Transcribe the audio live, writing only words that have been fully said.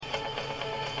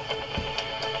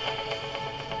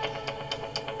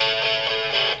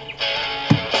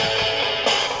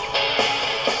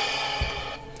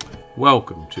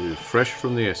Welcome to Fresh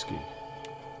from the Esky.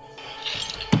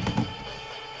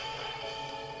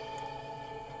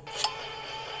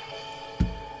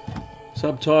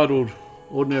 Subtitled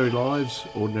Ordinary Lives,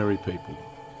 Ordinary People.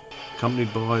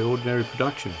 Accompanied by ordinary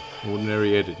production,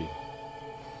 ordinary editing.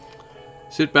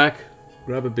 Sit back,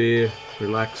 grab a beer,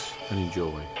 relax and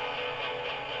enjoy.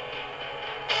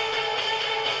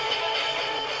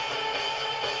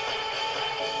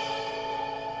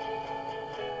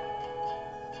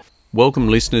 Welcome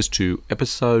listeners to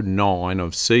episode 9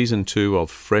 of season 2 of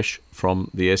Fresh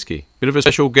from the Esky. Bit of a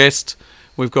special guest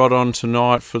we've got on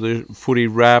tonight for the footy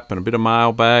wrap and a bit of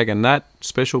mailbag, and that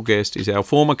special guest is our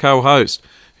former co-host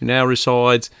who now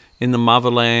resides in the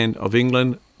motherland of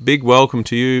England. Big welcome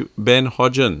to you, Ben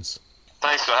Hodgins.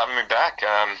 Thanks for having me back.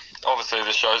 Obviously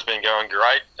the show's been going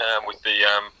great with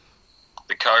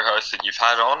the co-hosts that you've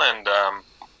had on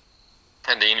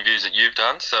and the interviews that you've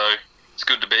done, so it's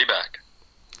good to be back.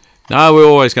 No, we're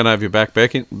always going to have you back,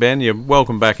 Ben. You're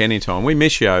welcome back anytime. We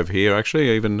miss you over here, actually.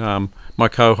 Even my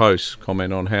co-hosts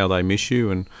comment on how they miss you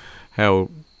and how,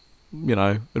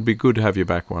 it'd be good to have you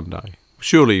back one day.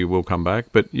 Surely you will come back,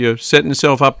 but you're setting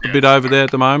yourself up a bit over there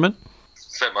at the moment?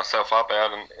 Set myself up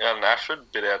out in Ashford,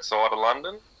 a bit outside of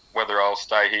London. Whether I'll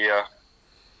stay here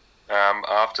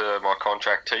after my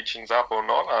contract teaching's up or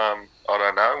not, I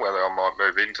don't know. Whether I might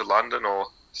move into London or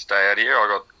stay out here,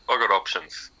 I got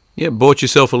options. Yeah, bought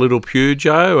yourself a little pew,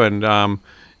 Joe, and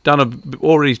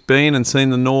already been and seen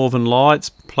the Northern Lights.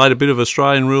 Played a bit of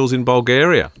Australian rules in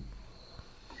Bulgaria.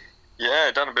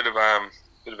 Yeah, done a bit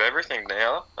of everything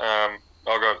now. I've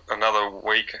got another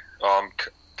week. I'm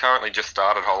currently just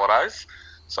started holidays,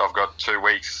 so I've got 2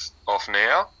 weeks off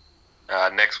now.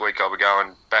 Next week I'll be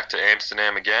going back to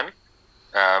Amsterdam again,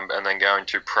 and then going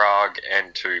to Prague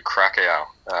and to Krakow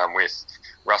with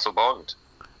Russell Bond.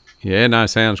 Yeah, no,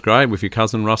 sounds great with your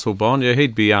cousin Russell Bond. Yeah,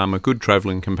 he'd be a good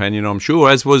travelling companion, I'm sure.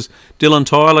 As was Dylan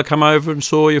Tyler, come over and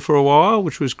saw you for a while,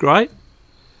 which was great.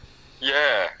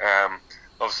 Yeah,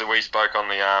 obviously we spoke on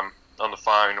the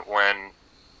phone when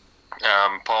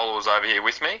Paula was over here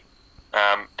with me,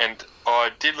 and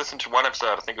I did listen to one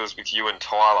episode. I think it was with you and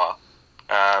Tyler.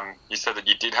 You said that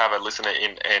you did have a listener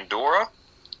in Andorra,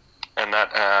 and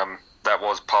that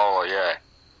was Paula. Yeah.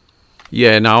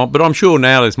 Yeah, no, but I'm sure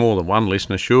now there's more than one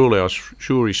listener. Surely, I was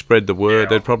sure he spread the word. Yeah,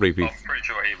 There'd probably be. I'm pretty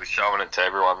sure he was showing it to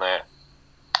everyone there.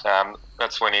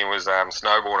 That's when he was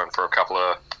snowboarding for a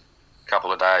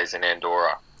couple of days in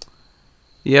Andorra.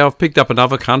 Yeah, I've picked up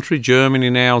another country, Germany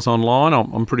now is online.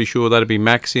 I'm pretty sure that'd be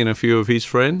Maxi and a few of his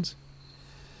friends.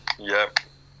 Yep,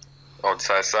 I'd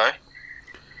say so.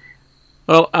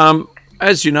 Well,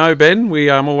 as you know, Ben, we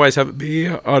always have a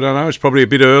beer. I don't know, it's probably a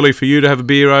bit early for you to have a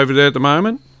beer over there at the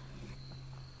moment.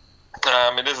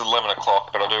 It is 11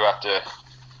 o'clock, but I do have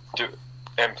to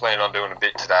am planning on doing a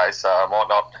bit today, so I might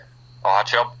not.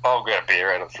 Actually, I'll get a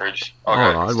beer out of the fridge.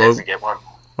 I'll go upstairs and get one.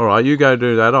 All right, you go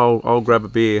do that. I'll grab a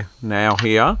beer now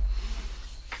here.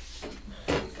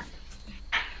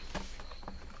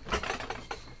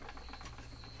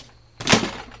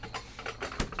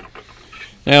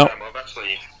 Now, I've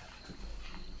actually.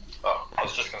 I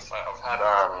was just going to say, I've had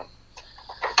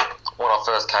when I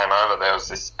first came over, there was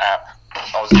this app.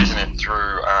 I was using it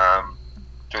through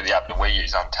the app that we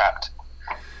use, Untapped,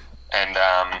 and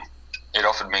it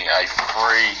offered me a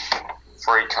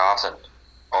free carton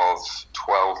of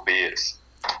 12 beers.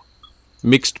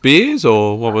 Mixed beers,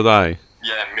 or what were they?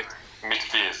 Yeah,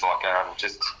 mixed beers, like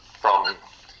just from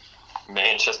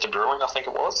Manchester Brewing, I think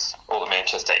it was, or the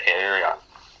Manchester area,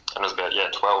 and it was about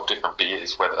 12 different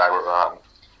beers, whether they were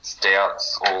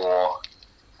stouts or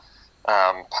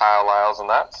pale ales and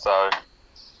that. So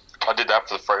I did that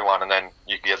for the free one, and then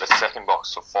you could get the second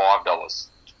box for $5.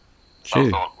 So I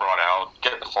thought, right, I'll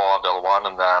get the $5 one,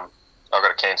 and I've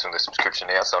got to cancel the subscription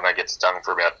now, so I know get stung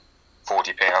for about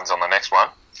 £40 on the next one.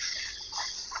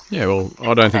 Yeah, well,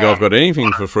 I don't think I've got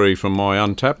anything for free from my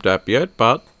Untapped app yet,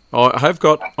 but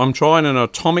I'm trying an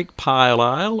Atomic Pale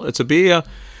Ale. It's a beer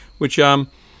which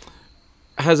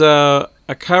has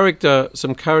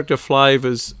some character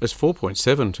flavours. It's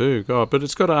 4.7 too, God, but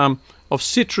it's got of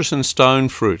citrus and stone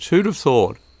fruits. Who'd have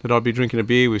thought that I'd be drinking a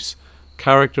beer with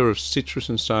character of citrus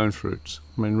and stone fruits?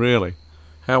 I mean, really,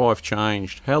 how I've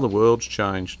changed, how the world's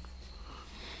changed.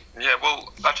 Yeah,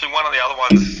 well, actually, one of the other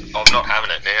ones, I'm not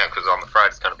having it now because I'm afraid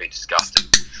it's going to be disgusting.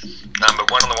 But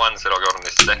one of the ones that I got in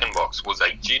this second box was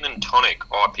a gin and tonic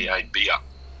IPA beer.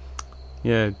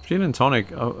 Yeah, gin and tonic.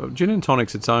 Gin and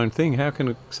tonic's its own thing. How can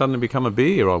it suddenly become a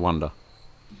beer, I wonder?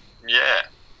 Yeah,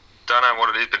 don't know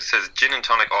what it is, but it says gin and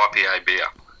tonic IPA beer.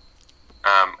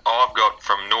 I've got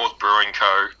from North Brewing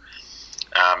Co.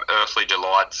 Earthly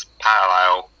Delights Pale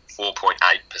Ale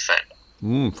 4.8%.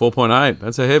 4.8.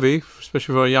 That's a heavy,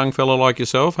 especially for a young fella like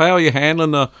yourself. How are you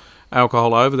handling the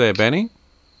alcohol over there, Benny?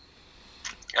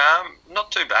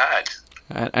 Not too bad.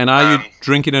 And are you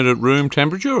drinking it at room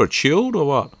temperature or chilled or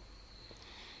what?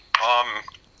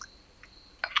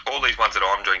 All these ones that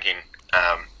I'm drinking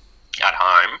at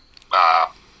home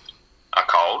are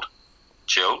cold,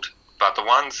 chilled. But the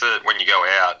ones that when you go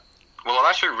out, well, I've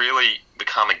actually really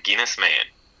become a Guinness man.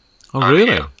 Oh,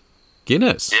 really? Here.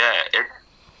 Guinness? Yeah.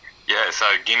 So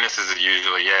Guinness is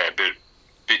usually a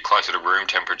bit closer to room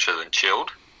temperature than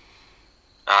chilled.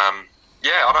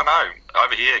 I don't know.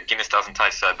 Over here, Guinness doesn't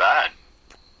taste so bad.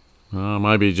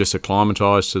 Maybe you just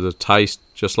acclimatised to the taste,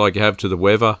 just like you have to the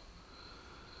weather,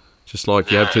 just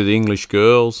like you have to the English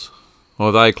girls. Or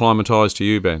are they acclimatised to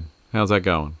you, Ben? How's that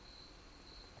going?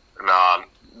 No,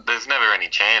 there's never any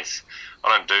chance.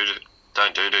 I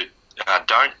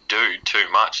don't do too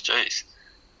much. Jeez.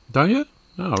 Don't you?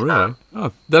 Oh, really?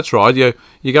 Oh, that's right.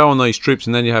 You go on these trips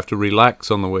and then you have to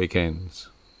relax on the weekends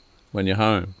when you're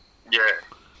home. Yeah.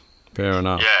 Fair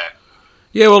enough. Yeah.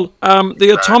 Yeah, well,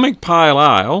 the Atomic Pale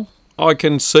Ale, I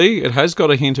can see it has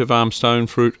got a hint of stone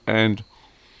fruit and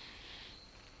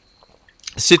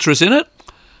citrus in it,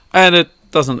 and it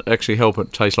doesn't actually help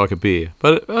it taste like a beer.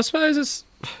 But I suppose it's...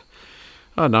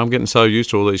 I don't know, I'm getting so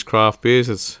used to all these craft beers.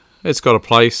 It's got a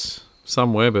place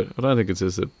somewhere, but I don't think it's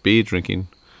as a beer drinking.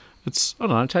 It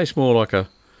tastes more like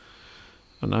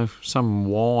some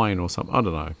wine or something. I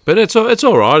don't know. But it's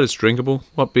all right. It's drinkable.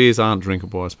 What beers aren't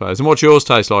drinkable, I suppose? And what's yours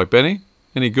taste like, Benny?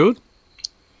 Any good?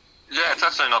 Yeah, it's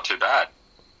actually not too bad.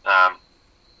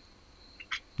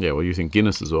 Yeah, well, you think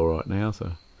Guinness is all right now,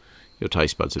 so your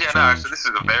taste buds have changed. Yeah, no, so this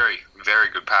is a very, very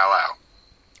good pale ale.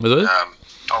 Is it?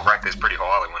 I'll rank this pretty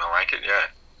highly when I rank it, yeah.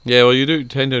 Yeah, well, you do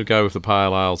tend to go with the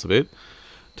pale ales a bit.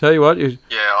 Tell you what,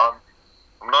 Yeah,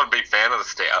 I'm not a big fan of the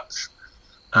stouts.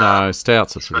 No,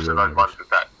 stouts are pretty especially good. those ones with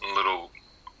that little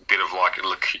bit of like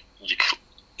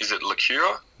is it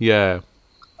liqueur? Yeah,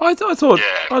 I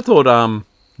thought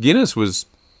Guinness was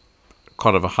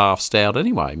kind of a half stout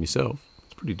anyway. Myself,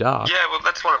 it's pretty dark. Yeah, well,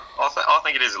 that's what I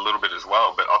think it is a little bit as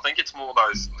well. But I think it's more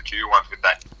those liqueur ones with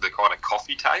the kind of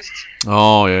coffee taste.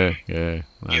 Oh yeah.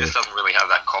 Guinness doesn't really have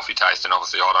that coffee taste, and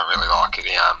obviously I don't really like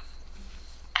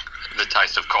the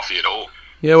taste of coffee at all.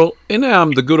 Yeah, well, in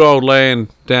the good old land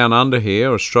down under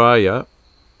here, Australia,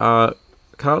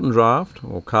 Carlton Draft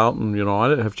or Carlton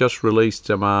United have just released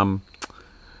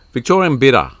Victorian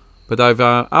Bitter, but they've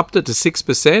upped it to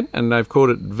 6% and they've called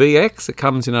it VX. It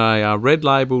comes in a red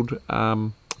labelled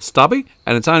stubby,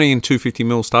 and it's only in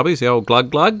 250ml stubbies, the old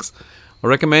glugs. I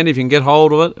recommend if you can get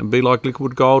hold of it and be like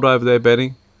Liquid Gold over there,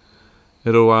 Benny.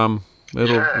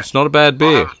 It's not a bad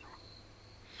beer.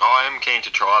 I am keen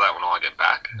to try that when I get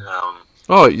back.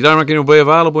 Oh, you don't reckon it'll be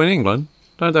available in England?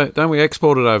 Don't we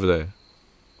export it over there?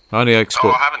 Only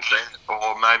export. Oh, I haven't seen it.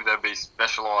 Or maybe there'll be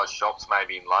specialised shops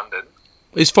maybe in London.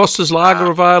 Is Foster's Lager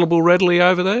available readily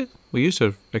over there? We used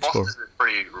to export. Foster's is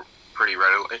pretty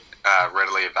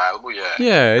readily available, yeah.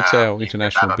 Yeah, it's our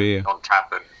international beer. On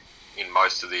tap and in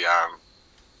most of the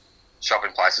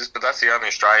shopping places. But that's the only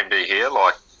Australian beer here.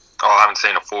 Like, I haven't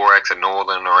seen a 4X, a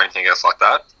Northern or anything else like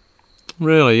that.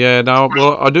 Really? Yeah. No.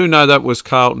 Well, I do know that was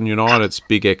Carlton United's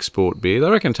big export beer. They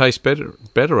reckon it tastes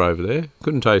better over there.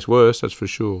 Couldn't taste worse, that's for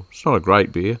sure. It's not a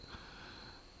great beer,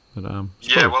 but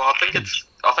yeah. Well, I think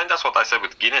that's what they said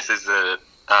with Guinness is that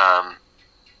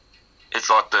it's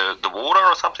like the water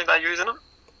or something they use in it.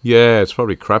 Yeah, it's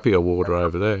probably crappier water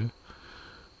over there.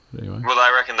 But anyway. Well,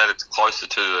 they reckon that it's closer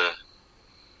to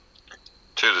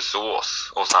the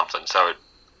source or something, so it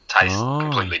tastes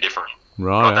completely different.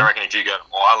 Right. Like they reckon if you go to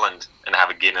Ireland and have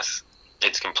a Guinness,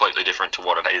 it's completely different to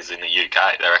what it is in the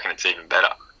UK. They reckon it's even better.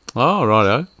 Oh,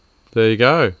 righto. There you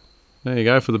go. There you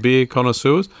go for the beer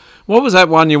connoisseurs. What was that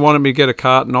one you wanted me to get a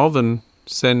carton of and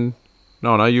send...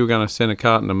 No, you were going to send a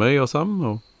carton to me or something?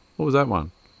 Or what was that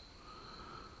one?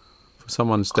 For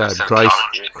someone's dad.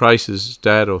 Grace's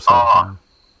dad or something. Oh,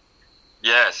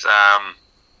 yes. I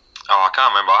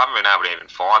can't remember. I haven't been able to even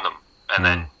find them. And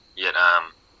then yet...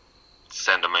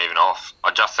 send them even off.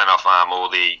 I just sent off all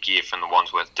the gear from the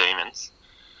Wandsworth Demons.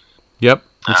 Yep,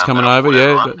 it's coming over.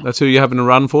 Yeah, that's who you're having a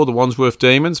run for. The Wandsworth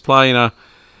Demons playing it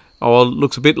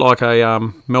looks a bit like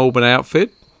a Melbourne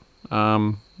outfit.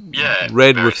 Red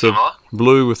with similar. The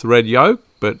blue with the red yoke,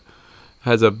 but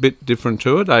has a bit different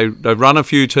to it. They run a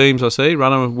few teams. I see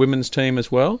run a women's team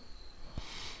as well.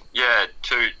 Yeah,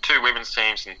 two women's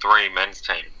teams and 3 men's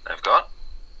teams they've got.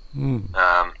 So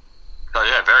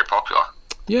yeah, very popular.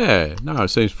 Yeah, no, it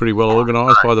seems pretty well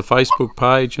organised by the Facebook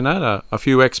page and that. A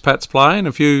few expats playing,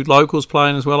 a few locals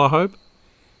playing as well, I hope.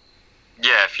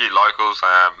 Yeah, a few locals.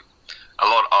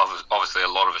 obviously a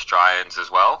lot of Australians as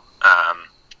well. And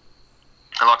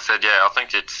like I said, yeah, I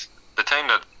think it's the team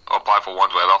that I play for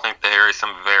Wandsworth. I think there is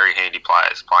some very handy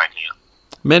players playing here.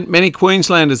 Many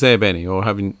Queenslanders there, Benny, or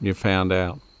haven't you found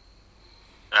out?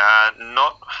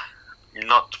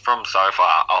 Not from so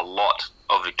far. A lot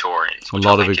of Victorians. A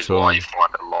lot of Victorians. Is why you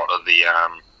find a lot of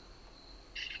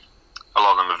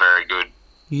them are very good.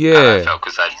 Yeah.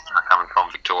 Because they're coming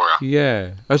from Victoria.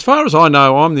 Yeah. As far as I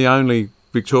know, I'm the only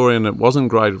Victorian that wasn't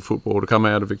great at football to come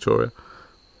out of Victoria.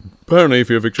 Apparently, if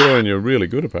you're Victorian, you're really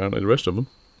good, apparently, the rest of them.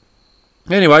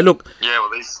 Anyway, look. Yeah, well,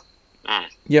 these...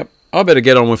 Yep. I better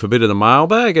get on with a bit of the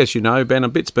mailbag. As you know, Ben, a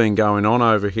bit's been going on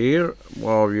over here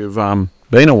while you've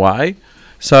been away.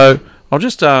 So I'll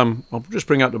just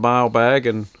bring up the mailbag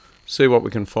and see what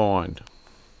we can find.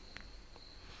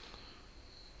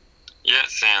 Yeah,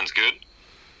 sounds good.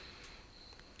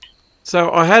 So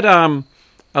I had a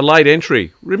late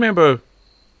entry. Remember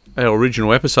our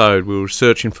original episode? We were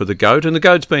searching for the GOAT, and the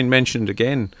GOAT's been mentioned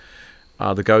again,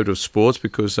 the GOAT of sports,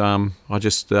 because the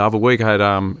other week I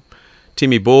had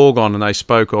Timmy Borg on, and they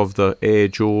spoke of the Air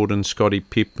Jordan, Scottie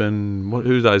Pippen,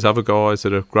 who's those other guys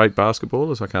that are great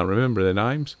basketballers? I can't remember their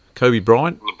names. Kobe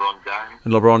Bryant.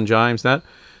 LeBron James, that.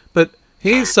 But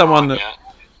here's someone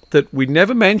that we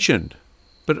never mentioned,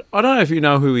 but I don't know if you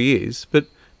know who he is, but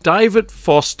David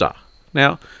Foster.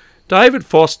 Now, David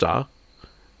Foster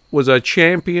was a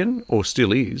champion, or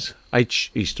still is,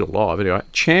 he's still alive anyway,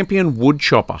 champion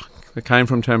woodchopper that came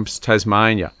from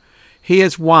Tasmania. He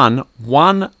has won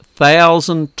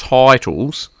 1,000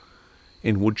 titles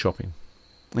in woodchopping.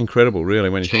 Incredible, really,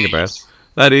 when you think about it.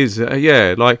 That is,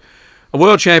 like a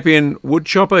world champion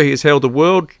woodchopper. He has held the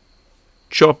World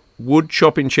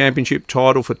Woodchopping Championship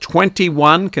title for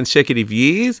 21 consecutive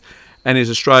years and is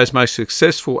Australia's most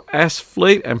successful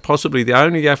athlete and possibly the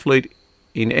only athlete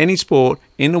in any sport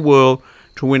in the world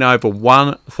to win over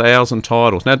 1,000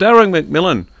 titles. Now, Darren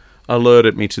McMillan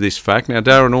alerted me to this fact. Now,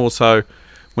 Darren also,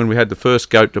 when we had the first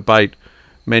GOAT debate,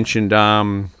 mentioned,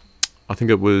 I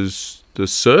think it was the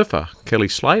surfer, Kelly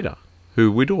Slater,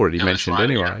 who we'd already mentioned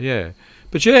anyway. Yeah.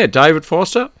 But yeah, David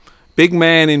Foster, big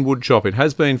man in woodchopping,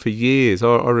 has been for years.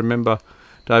 I remember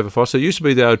David Foster. It used to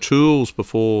be the O'Toole's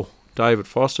before David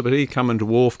Foster, but he come and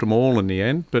dwarfed them all in the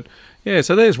end. But yeah,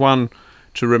 so there's one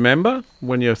to remember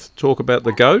when you talk about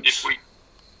the GOATs.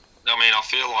 I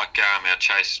feel like our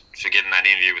chase for getting that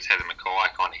interview with Heather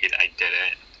Mackay kind of hit a dead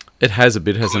end. It has a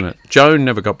bit, hasn't it? Joan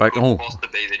never got back. Could Foster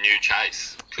be the new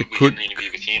Chase? Could we get an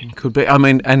interview with him? Could be. I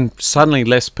mean, and suddenly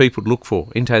less people look for.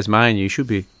 In Tasmania, you should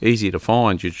be easier to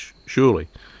find, surely,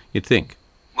 you'd think.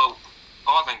 Well,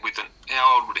 I think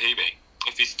how old would he be?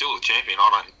 If he's still the champion,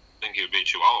 I don't think he would be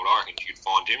too old. I reckon you could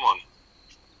find him on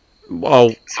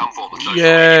some form of social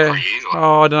media pretty easily.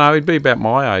 I don't know. He'd be about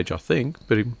my age, I think.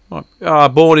 But he might,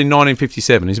 born in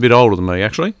 1957. He's a bit older than me,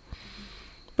 actually.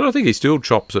 But I think he still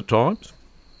chops at times.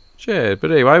 Yeah,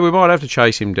 but anyway, we might have to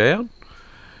chase him down.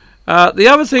 The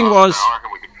other thing was... I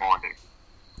reckon we could find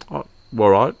him. All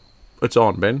right. It's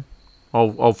on, Ben.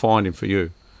 I'll find him for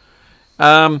you.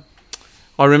 I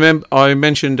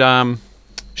mentioned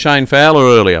Shane Fowler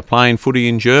earlier, playing footy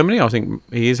in Germany. I think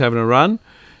he is having a run.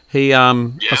 He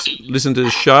listened to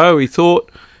the show. He thought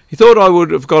I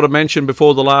would have got a mention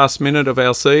before the last minute of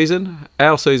our season.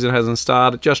 Our season hasn't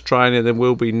started, just training. There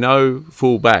will be no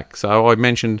full back. So I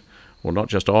mentioned... Well, not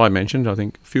just I mentioned. I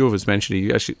think a few of us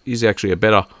mentioned he's actually a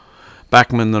better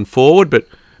backman than forward, but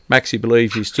Maxi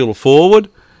believes he's still a forward.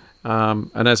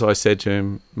 And as I said to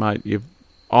him, mate,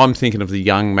 I'm thinking of the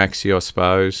young Maxi, I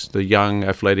suppose, the young,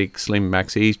 athletic, slim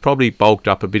Maxi. He's probably bulked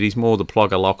up a bit. He's more the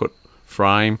Plugger-Lockett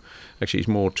frame. Actually, he's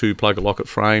more two Plugger-Lockett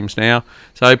frames now.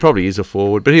 So he probably is a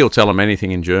forward, but he'll tell him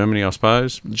anything in Germany, I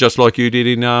suppose, just like you did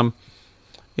in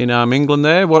England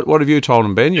there. What have you told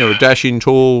him, Ben? You're a dashing,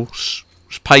 tall...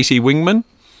 pacey wingman?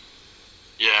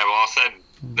 Yeah, well, I said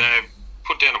they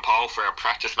put down a poll for our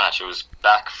practice match. It was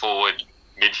back, forward,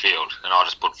 midfield, and I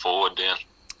just put forward down.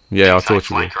 Yeah, I thought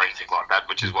you would. Or anything like that,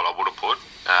 which is what I would have put.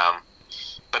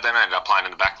 But then I ended up playing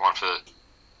in the back line for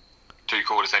 2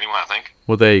 quarters anyway, I think.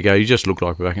 Well, there you go. You just look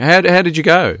like a back. How did you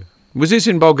go? Was this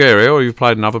in Bulgaria, or you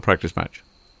played another practice match?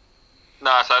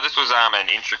 No, so this was an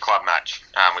intra-club match.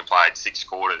 We played 6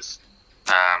 quarters.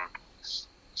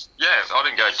 Yeah, I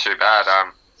didn't go too bad.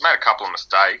 Made a couple of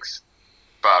mistakes,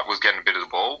 but was getting a bit of the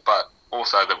ball. But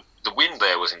also the wind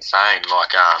there was insane.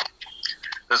 Like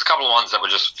there's a couple of ones that were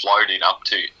just floating up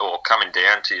to or coming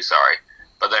down to you. Sorry,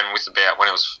 but then when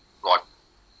it was like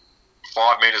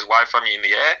 5 meters away from you in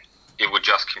the air, it would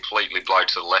just completely blow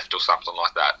to the left or something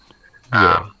like that.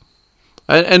 Yeah.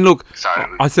 And look, So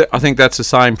I think that's the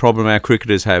same problem our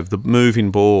cricketers have, the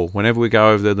moving ball. Whenever we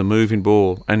go over there, the moving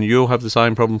ball. And you'll have the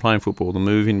same problem playing football, the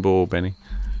moving ball, Benny.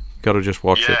 Got to just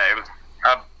watch it. yeah, it was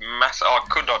a massive. I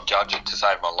could not judge it to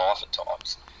save my life at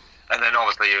times, and then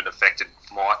obviously it affected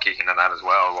my kicking and that as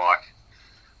well,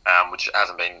 which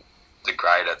hasn't been the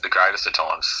greatest at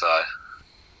times.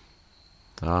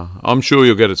 So I'm sure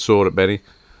you'll get it sorted, Benny.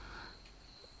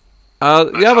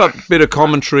 The other bit of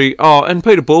commentary. Oh, and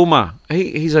Peter Bulmer.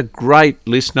 He's a great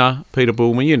listener, Peter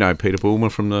Bulmer. You know Peter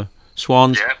Bulmer from the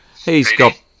Swans. yeah, He's Petey.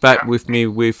 got back with me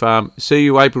with see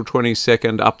you April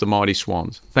 22nd, up the mighty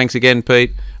Swans. Thanks again,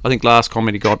 Pete. I think last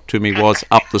comment he got to me was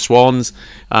up the Swans.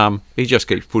 He just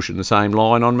keeps pushing the same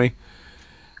line on me.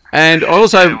 And I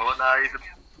also... Yeah, well, no,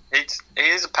 he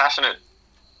is a passionate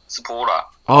supporter.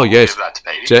 Oh, I'll yes. give that to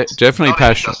Petey. Definitely Not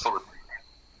passionate.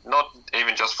 Not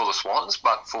even just for the Swans,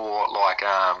 but for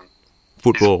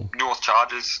Football. he's a North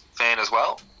Chargers fan as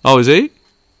well. Oh, is he?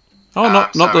 Oh,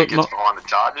 not so he the... gets Not, behind the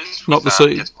Chargers. not the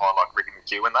Sea. Gets behind like Ricky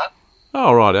McHugh and that.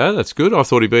 oh, right, that's good. I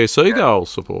thought he'd be a Seagull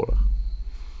supporter.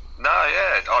 No,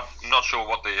 yeah, I'm not sure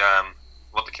what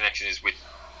the connection is with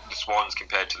the Swans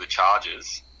compared to the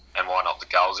Chargers, and why not the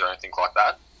Gulls or anything like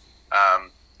that.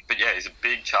 But yeah, he's a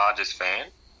big Chargers fan,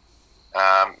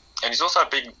 and he's also a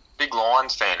big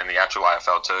Lions fan in the actual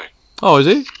AFL too. Oh, is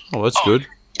he? Oh, that's good.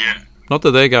 Yeah. Not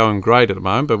that they're going great at the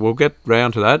moment, but we'll get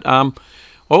round to that.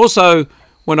 Also,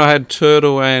 when I had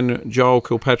Turtle and Joel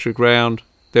Kilpatrick round,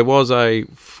 there was a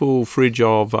full fridge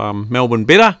of Melbourne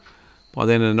Bitter. By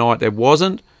the end of the night, there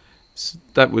wasn't.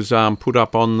 That was put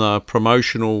up on the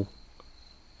promotional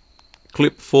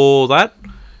clip for that.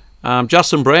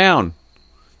 Justin Brown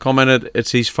commented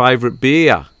it's his favourite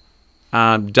beer.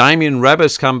 Damien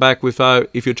Rabbis come back with,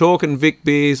 if you're talking Vic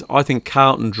beers, I think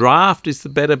Carlton Draft is the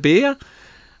better beer.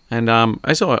 And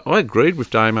as I agreed with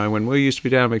Damo when we used to be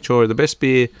down in Victoria, the best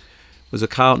beer was a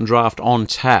Carlton Draft on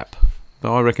tap.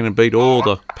 I reckon it beat all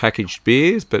the packaged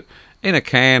beers, but in a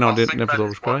can I never thought it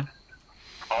was great.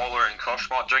 Ola and Kosh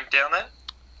might drink down there.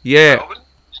 Yeah. Melbourne.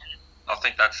 I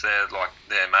think that's their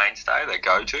mainstay, their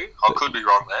go-to. I could be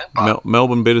wrong there. But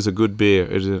Melbourne Bitter's a good beer.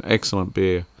 It is an excellent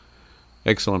beer.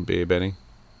 Excellent beer, Benny.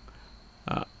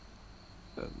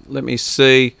 Let me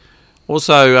see.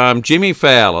 Also, Jimmy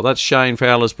Fowler, that's Shane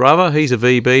Fowler's brother. He's a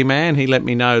VB man. He let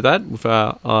me know that with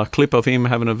a clip of him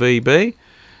having a VB.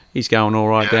 He's going all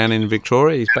right down in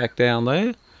Victoria. He's back down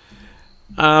there.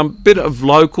 Bit of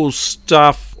local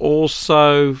stuff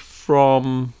also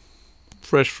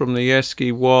fresh from the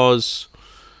Esky was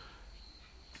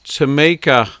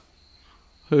Tamika,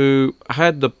 who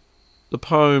had the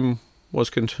poem was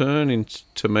concerned in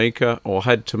Tamika, or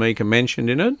had Tamika mentioned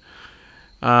in it.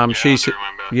 She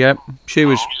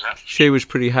was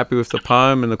pretty happy with the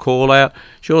poem and the call out.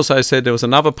 She also said there was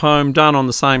another poem done on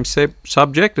the same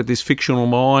subject at this fictional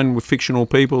mine with fictional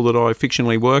people that I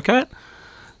fictionally work at.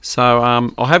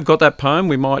 So I have got that poem.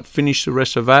 We might finish the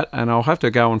rest of that, and I'll have to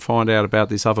go and find out about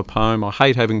this other poem. I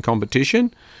hate having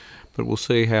competition, but we'll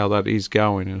see how that is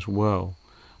going as well.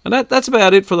 And that's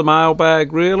about it for the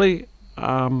mailbag, really.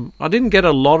 I didn't get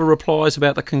a lot of replies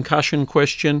about the concussion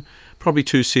question. Probably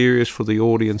too serious for the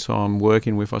audience I'm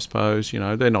working with, I suppose. You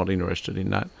know, they're not interested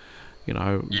in that,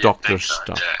 doctor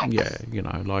stuff. Yeah,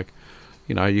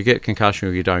 you get concussion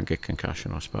or you don't get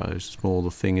concussion, I suppose. It's more the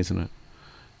thing, isn't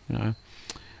it?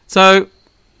 So,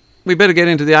 we better get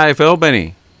into the AFL,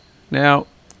 Benny. Now,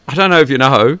 I don't know if you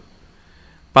know,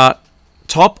 but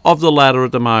top of the ladder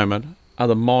at the moment are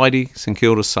the mighty St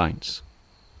Kilda Saints.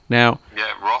 Now,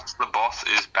 yeah, Ross the boss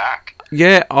is back.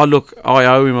 Yeah, I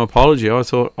owe him an apology. I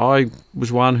thought I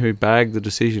was one who bagged the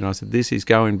decision. I said, this is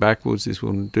going backwards. This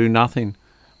will do nothing.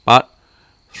 But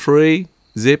 3-0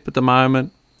 at the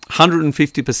moment,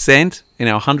 150% in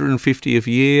our 150th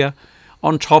year.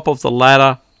 On top of the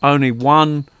ladder,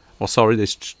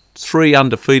 there's 3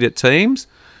 undefeated teams.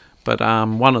 But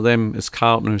one of them is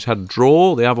Carlton, who's had a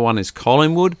draw. The other one is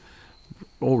Collingwood.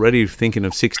 Already thinking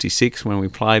of 66 when we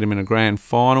played them in a grand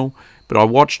final. But I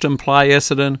watched them play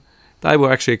Essendon. They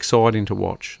were actually exciting to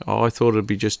watch. I thought it'd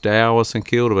be just Dower, St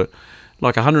Kilda, but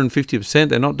like 150%,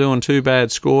 they're not doing too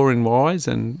bad scoring-wise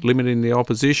and limiting the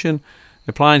opposition.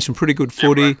 They're playing some pretty good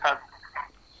footy.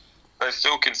 They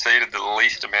still conceded the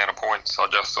least amount of points. I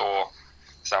just saw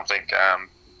something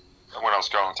when I was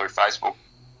scrolling through Facebook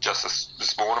just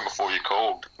this morning before you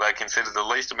called. They conceded the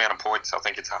least amount of points. I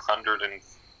think it's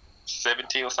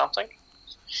 170 or something.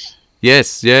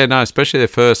 Yes, especially their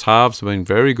first halves have been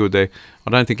very good. I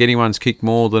don't think anyone's kicked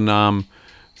more than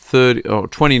 30 or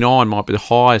 29 might be the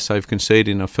highest they've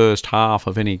conceded in the first half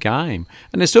of any game.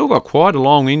 And they've still got quite a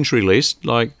long injury list.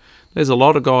 Like there's a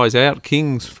lot of guys out.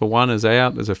 Kings, for one, is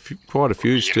out. There's quite a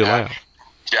few still out.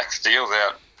 Jack Steele's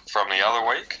out from the other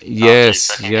week.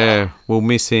 Yes, yeah. We'll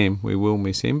miss him. We will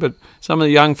miss him. But some of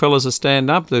the young fellas are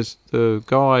standing up. There's the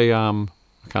guy, I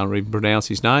can't even pronounce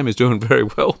his name, is doing very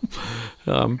well.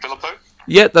 Philippou?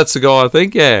 Yeah, that's the guy, I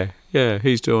think. Yeah,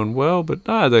 he's doing well. But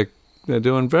no, they're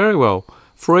doing very well.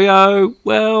 Freo,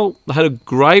 well, they had a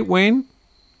great win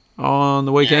on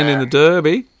the weekend in the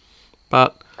Derby.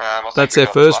 But that's their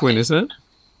first win, isn't it?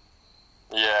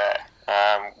 Yeah.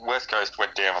 West Coast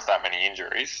went down with that many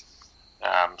injuries.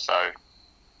 So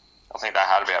I think they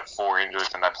had about 4 injuries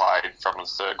and they played from the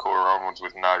third quarter onwards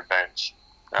with no bench.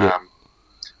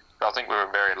 I think we were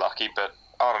very lucky, but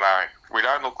I don't know. We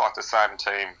don't look like the same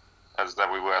team as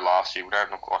that we were last year. We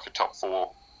don't look like a top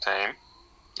 4 team.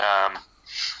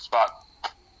 But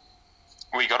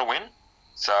we got a win.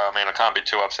 So, I mean, I can't be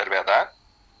too upset about that.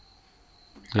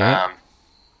 Yeah.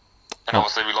 And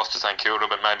obviously we lost to St Kilda,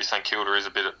 but maybe St Kilda is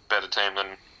a bit better team than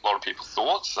a lot of people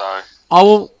thought. So,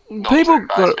 people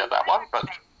got about that one, but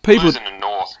people losing in the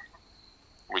North,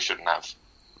 we shouldn't have.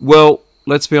 Well,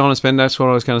 let's be honest, Ben. That's what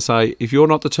I was going to say. If you're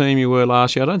not the team you were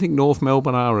last year, I don't think North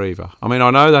Melbourne are either. I mean,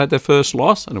 I know they had their first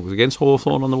loss, and it was against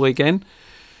Hawthorn on the weekend.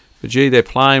 But gee, they're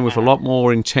playing with a lot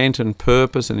more intent and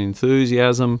purpose and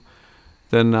enthusiasm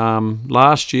than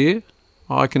last year.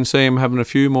 I can see them having a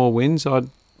few more wins. I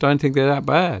don't think they're that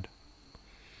bad.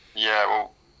 Yeah,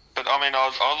 well, but I mean,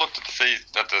 I looked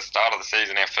at the start of the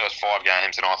season, our first 5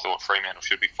 games, and I thought Fremantle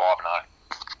should be 5-0.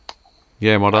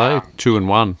 Yeah, what are they?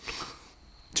 2-1.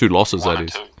 2 losses, that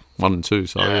is. 1-2. 1 and 2.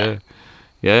 So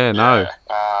yeah, no.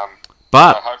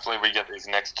 But so hopefully we get these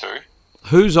next 2.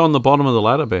 Who's on the bottom of the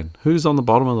ladder, Ben? Who's on the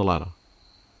bottom of the ladder?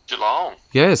 Geelong.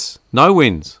 Yes, no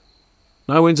wins.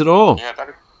 No wins at all. Yeah,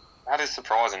 that is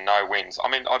surprising. No wins. I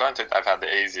mean, I don't think they've had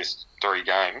the easiest 3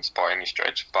 games by any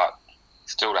stretch, but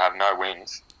still to have no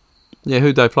wins. Yeah,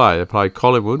 who'd they play? They played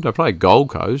Collingwood. They played Gold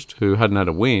Coast, who hadn't had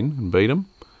a win, and beat them.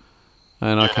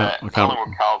 And I can't.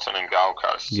 Collingwood, Carlton, and Gold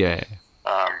Coast. Yeah.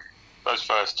 Those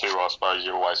first 2, I suppose,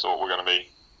 you always thought were going to be.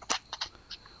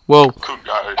 Well, could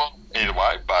go either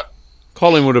way, but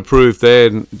Collingwood have proved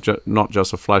they're not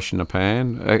just a flash in the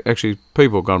pan. Actually,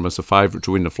 people have got them as a favourite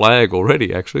to win the flag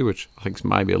already. Actually, which I think is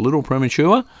maybe a little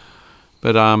premature.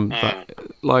 But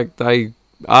they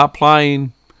are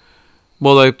playing.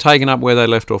 Well, they've taken up where they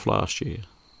left off last year.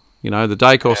 You know, the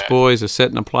Dacos boys are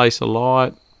setting a place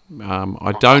alight.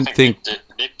 I think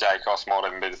Nick Dacos might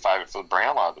even be the favourite for the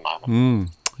Brownlow at the moment.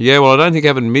 Yeah, well, I don't think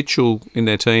having Mitchell in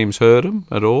their team's hurt them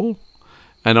at all.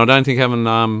 And I don't think having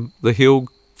the Hill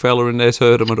fella in there's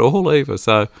hurt them at all either.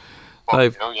 So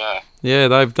they've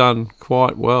done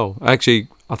quite well. Actually,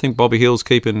 I think Bobby Hill's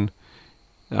keeping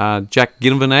Jack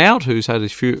Ginnivan out, who's had a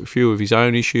few of his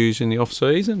own issues in the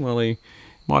off-season. Well, he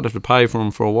might have to pay for him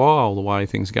for a while, the way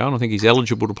things are going. I think he's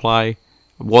eligible to play,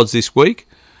 was this week,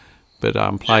 but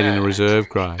played in the reserve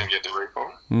grade. Didn't get the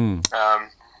recall.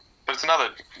 But it's another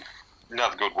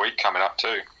good week coming up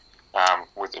too,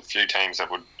 with a few teams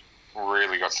that would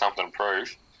really got something to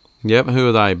prove. Yep, who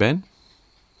are they, Ben?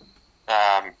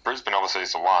 Brisbane obviously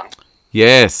is the one.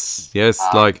 Yes, they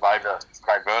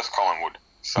versus Collingwood.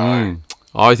 So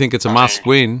I think it's a must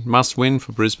win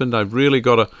for Brisbane. They've really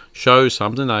got to show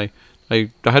something. They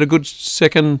had a good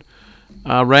second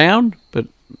round, but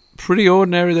pretty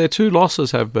ordinary. Their 2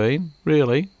 losses have been,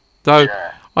 really. Though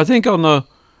I think on the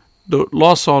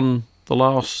loss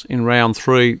in round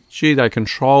 3, they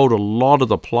controlled a lot of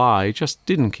the play, just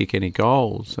didn't kick any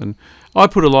goals. And I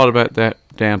put a lot about that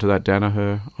down to that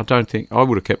Danaher. I don't think I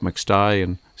would have kept McStay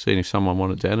and seen if someone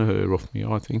wanted Danaher off me,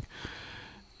 I think.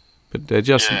 But they're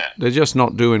just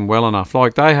not doing well enough.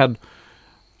 Like they had,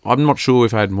 I'm not sure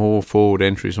if they had more forward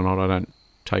entries or not. I don't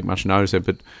take much notice of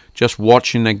it. But just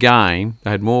watching the game, they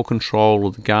had more control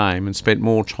of the game and spent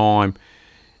more time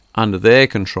under their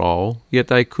control, yet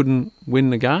they couldn't win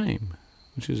the game,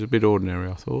 which is a bit ordinary,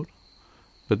 I thought.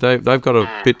 But they've got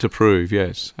a bit to prove,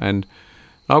 yes. And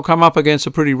they'll come up against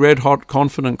a pretty red-hot,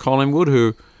 confident Collingwood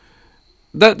who...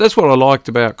 That's what I liked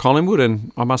about Collingwood,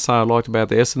 and I must say I liked about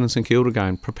the Essendon St Kilda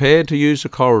game. Prepared to use the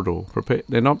corridor.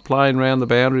 They're not playing around the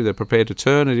boundary. They're prepared to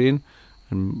turn it in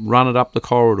and run it up the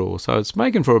corridor. So it's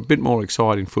making for a bit more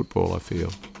exciting football, I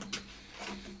feel.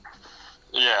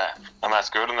 Yeah, and that's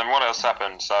good. And then what else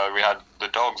happened? So we had the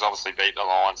Dogs obviously beat the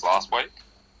Lions last week.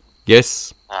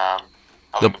 Yes. I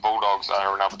think the Bulldogs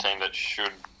are another team that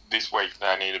should, this week,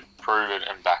 they need to prove it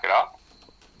and back it up.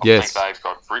 I think they've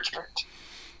got Richmond.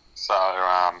 So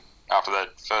after the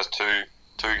first two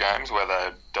games where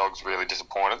the Dogs really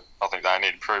disappointed, I think they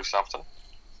need to prove something.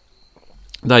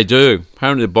 They do.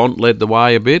 Apparently Bont led the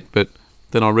way a bit, but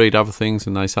then I read other things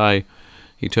and they say,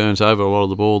 he turns over a lot of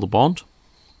the ball, the Bont.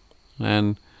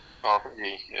 And I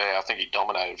think he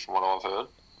dominated from what I've heard.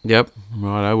 Yep,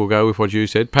 righto, we'll go with what you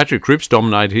said. Patrick Cripps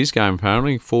dominated his game,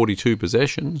 apparently, 42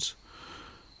 possessions.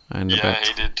 And he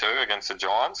did too against the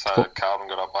Giants, so Carlton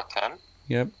got up by 10.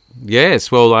 Yep.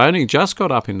 Yes, well, they only just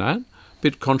got up in that.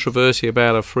 Bit controversy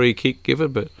about a free kick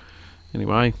given, but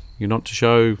anyway, you're not to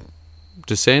show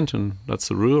dissent, and that's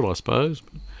the rule, I suppose.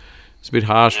 But it's a bit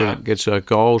harsh when it gets a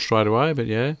goal straight away, but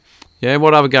yeah. Yeah,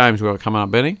 what other games we got coming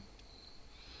up, Benny?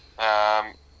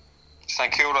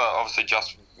 St Kilda obviously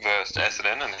just versed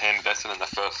Essendon and handed Essendon their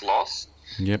first loss.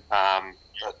 Yep.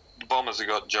 But the Bombers have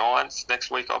got Giants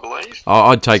next week, I believe. Oh,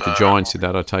 I'd take the Giants in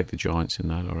that. I'd take the Giants in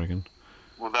that, I reckon.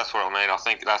 Well, that's what I mean. I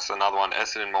think that's another one.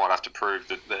 Essendon might have to prove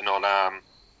that they're not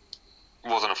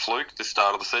wasn't a fluke this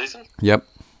start of the season. Yep.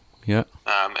 Yeah.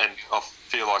 And I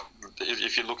feel like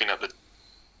if you're looking at the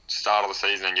start of the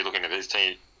season and you're looking at these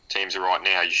teams right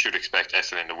now, you should expect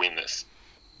Essendon to win this.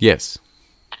 Yes.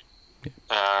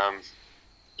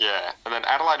 Yeah. And then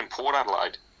Adelaide and Port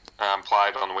Adelaide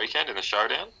played on the weekend in the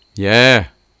showdown. Yeah.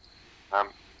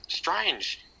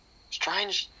 Strange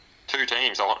two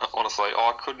teams, honestly.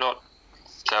 I could not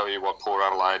tell you what Port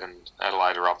Adelaide and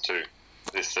Adelaide are up to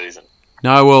this season.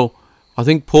 No, well, I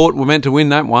think Port were meant to win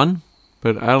that one,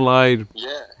 but Adelaide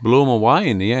blew them away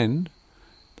in the end.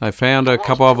 They found a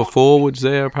couple other forwards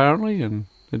there, apparently, and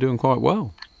they're doing quite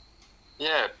well.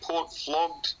 Yeah, Port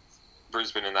flogged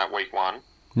Brisbane in that week one,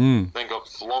 then got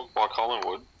flogged by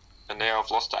Collingwood, and now have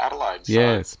lost to Adelaide. So.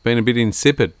 Yeah, it's been a bit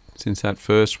insipid since that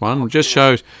first one. It just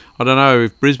shows, I don't know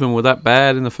if Brisbane were that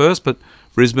bad in the first, but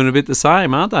Brisbane are a bit the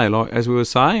same, aren't they? Like as we were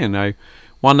saying, they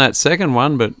won that second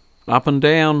one, but up and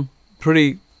down,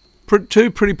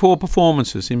 two pretty poor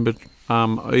performances in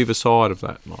either side of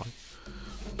that. Like.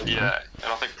 Yeah,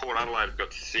 and I think Port Adelaide have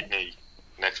got Sydney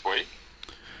next week.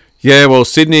 Yeah, well,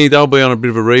 Sydney, they'll be on a bit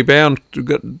of a rebound.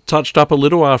 Got touched up a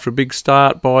little after a big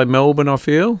start by Melbourne, I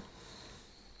feel.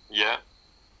 Yeah.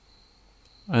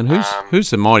 And who's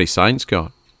the mighty Saints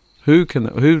got?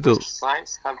 The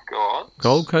Saints have got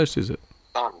Gold Coast, is it?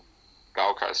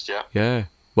 Gold Coast, yeah. Yeah.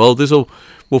 Well,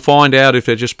 we'll find out if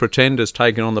they're just pretenders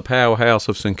taking on the powerhouse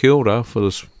of St Kilda for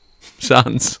the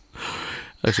Suns.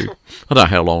 Actually, I don't know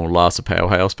how long will last the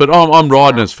powerhouse, but I'm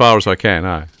riding as far as I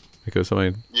can, because, I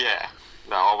mean... Yeah.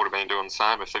 No, I would have been doing the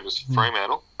same if it was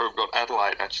Fremantle. But we've got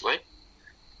Adelaide, actually.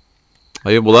 Oh,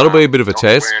 yeah, well, that'll be a bit of a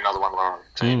test. We're another one of our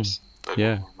teams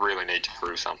that really need to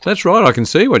prove something. That's right, I can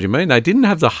see what you mean. They didn't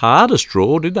have the hardest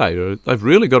draw, did they? They've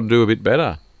really got to do a bit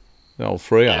better. The old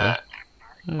Freo. Yeah.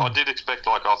 I did expect,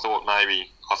 I thought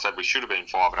maybe, I said we should have been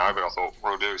 5-0, but I thought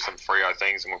we'll do some Freo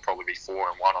things and we'll probably be 4-1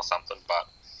 or something. But,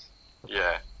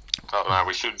 yeah, I don't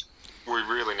know, we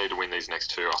really need to win these next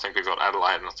two. I think we've got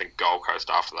Adelaide and I think Gold Coast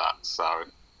after that. So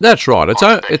that's right.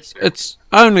 It's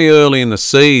only early in the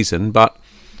season, but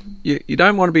you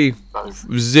don't want to be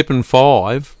zipping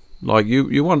 5. Like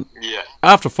you want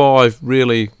after 5,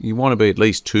 really, you want to be at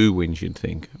least 2 wins. You'd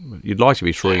think you'd like to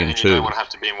be 3 and 2. You don't want to have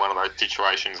to be in one of those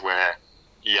situations where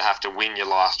you have to win your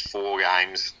last 4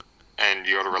 games and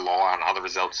you got to rely on other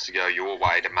results to go your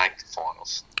way to make the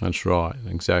finals. That's right.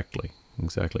 Exactly.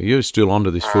 You're still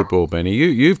onto this football, Benny.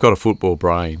 You've got a football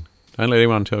brain. Don't let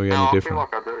anyone tell you any different. I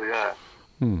feel like I do,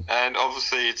 yeah. And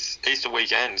obviously it's Easter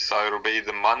weekend, so it'll be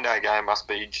the Monday game must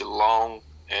be Geelong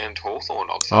and Hawthorn,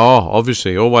 I'd say. Oh,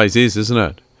 obviously. Always is, isn't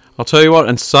it? I'll tell you what,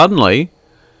 and suddenly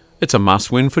it's a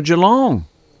must-win for Geelong.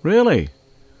 Really?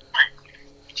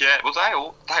 Yeah, well,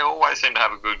 they always seem to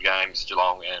have a good games,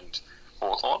 Geelong and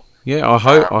Hawthorn. Yeah, I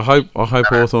hope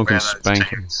Hawthorn can spank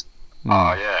them.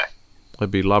 Oh, yeah. It'd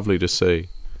be lovely to see,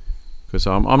 because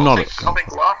I'm not. I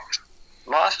think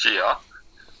last year,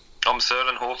 I'm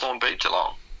certain Hawthorn beat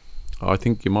Geelong. I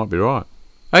think you might be right.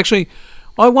 Actually,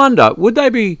 I wonder, would they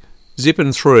be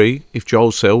zipping 3 if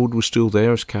Joel Selwood was still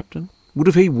there as captain? Would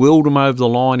have he willed them over the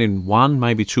line in 1,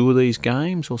 maybe 2 of these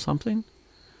games or something?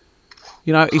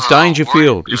 You know, is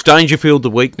Dangerfield the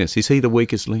weakness? Is he the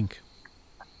weakest link?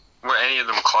 Were any of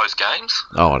them close games?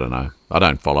 Oh, I don't know. I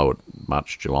don't follow it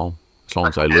much, Geelong. As long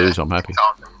as they lose, I'm happy.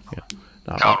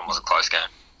 Carlton was a close game.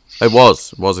 It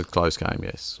was a close game,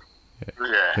 yes.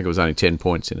 Yeah. I think it was only 10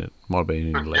 points in it. Might have been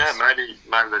even less. Yeah,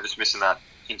 maybe they're just missing that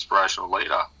inspirational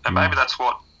leader, and maybe that's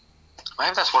what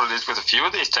it is with a few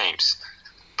of these teams.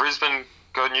 Brisbane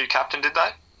got a new captain, did they?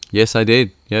 Yes, they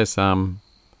did. Yes,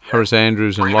 Harris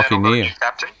Andrews and Lockie Neer.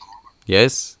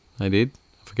 Yes, they did.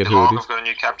 I forget who it is. Got a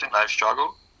new captain. They've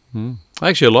struggled.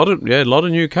 Actually, a lot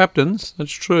of new captains.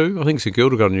 That's true. I think St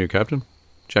Kilda got a new captain,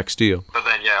 Jack Steele. But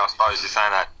then, I suppose you're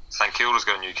saying that St Kilda's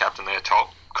got a new captain there,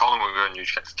 top. Collingwood got a new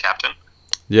captain.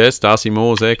 Yes, Darcy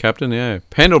Moore's their captain, yeah.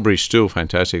 Pendlebury's still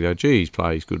fantastic, though. Gee, he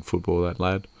plays good football, that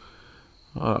lad.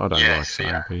 I don't like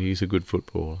saying, but he's a good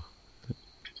footballer.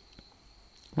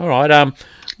 All right,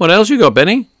 what else you got,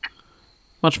 Benny?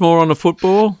 Much more on the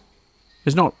football?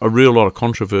 There's not a real lot of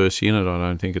controversy in it, I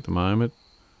don't think, at the moment.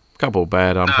 A couple of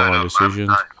bad umpire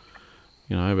decisions,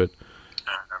 but...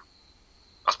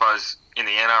 I suppose in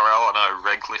the NRL, I know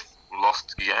Redcliffe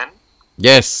lost again.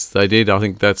 Yes, they did. I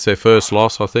think that's their first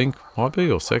loss, I think. Might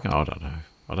be, or second. I don't know.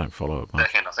 I don't follow it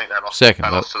much. Second, I think they lost. Second,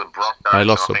 they lost to the Broncos. They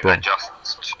lost to the Broncos. They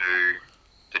just to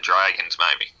the Dragons,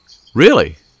 maybe.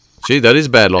 Really? Gee, that is a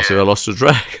bad loss if they lost to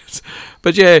Dragons.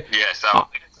 But yeah. Yeah, so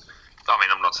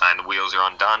I'm not saying the wheels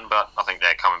are undone, but I think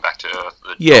they're coming back to earth.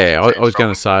 I was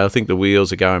going to say, I think the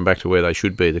wheels are going back to where they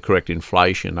should be, the correct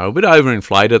inflation. They were a bit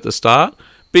overinflated at the start.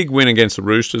 Big win against the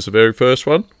Roosters, the very first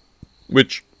one,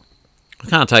 which I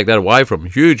can't take that away from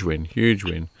them. Huge win.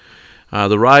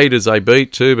 The Raiders they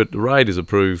beat too, but the Raiders have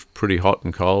proved pretty hot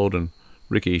and cold, and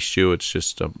Ricky Stewart's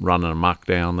just running amok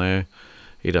down there.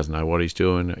 He doesn't know what he's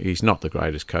doing. He's not the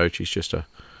greatest coach. He's just not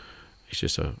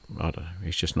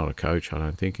a coach, I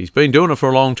don't think. He's been doing it for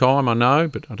a long time, I know,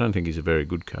 but I don't think he's a very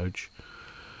good coach.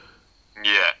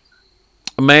 Yeah.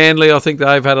 Manly, I think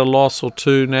they've had a loss or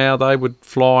two now. They would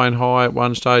flying high at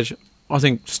one stage. I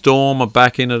think Storm are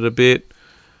back in it a bit.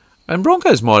 And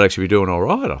Broncos might actually be doing all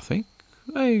right, I think.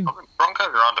 Broncos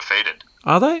are undefeated.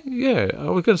 Are they? Yeah. I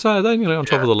was going to say, are they nearly on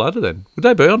top of the ladder then? Would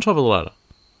they be on top of the ladder?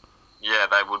 Yeah,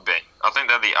 they would be. I think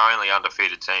they're the only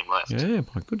undefeated team left. Yeah,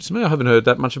 my goodness me. I haven't heard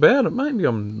that much about it. Maybe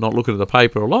I'm not looking at the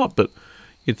paper a lot, but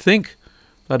you'd think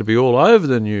that'd be all over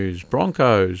the news.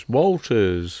 Broncos,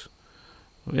 Walters.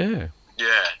 Yeah.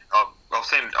 Yeah. I've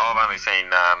only seen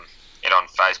it on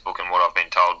Facebook and what I've been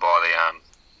told by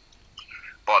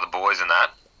the boys and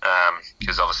that.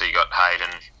 Because obviously you got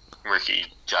Hayden, Ricky,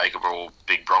 Jacob are all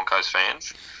big Broncos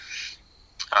fans.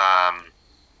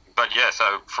 But yeah,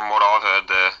 so from what I've heard,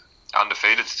 they're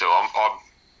undefeated still.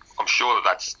 I'm sure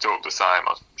that's still the same.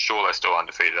 I'm sure they're still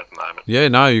undefeated at the moment. Yeah,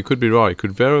 no, you could be right. You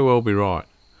could very well be right.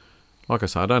 Like I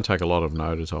say, I don't take a lot of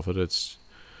notice of it. It's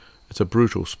a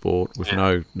brutal sport with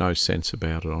no sense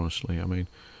about it, honestly. I mean,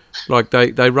 like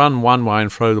they run one way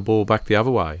and throw the ball back the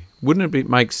other way. Wouldn't it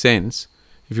make sense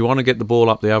if you want to get the ball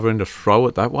up the other end to throw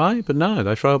it that way? But no,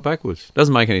 they throw it backwards. It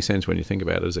doesn't make any sense when you think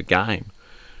about it as a game,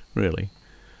 really.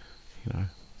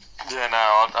 Yeah, no,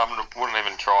 I wouldn't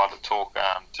even try to talk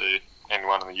to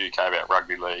anyone in the UK about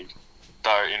rugby league.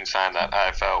 Though, in saying that,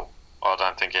 AFL, I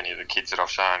don't think any of the kids that I've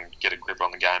shown get a grip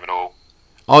on the game at all.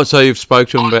 Oh, so you've spoke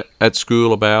to them at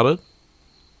school about it?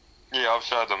 Yeah, I've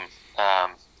showed them.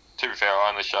 To be fair, I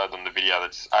only showed them the video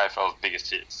that's AFL's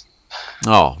biggest hits.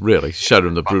 Oh, really? Showed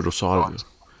them the brutal side of it.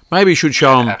 Maybe you should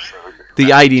show them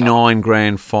the 89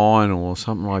 grand final or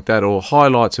something like that, or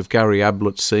highlights of Gary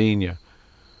Ablett Senior.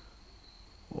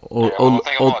 I think I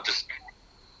might just...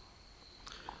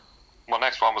 My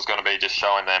next one was going to be just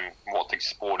showing them what the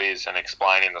sport is and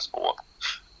explaining the sport.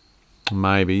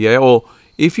 Maybe, yeah. Or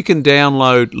if you can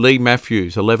download Lee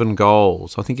Matthews, 11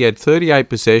 goals. I think he had 38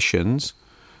 possessions,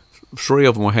 3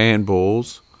 of them were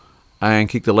handballs, and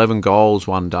kicked 11 goals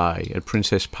one day at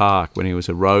Princess Park when he was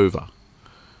a Rover.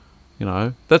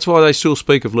 That's why they still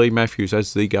speak of Lee Matthews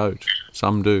as the GOAT.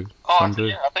 Some do. Some do.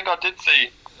 Yeah, I think I did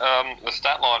see the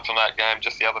stat line from that game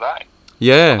just the other day.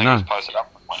 Yeah, I think it was posted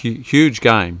up. Huge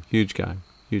game.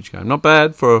 Not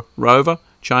bad for a Rover,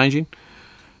 changing.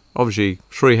 Obviously,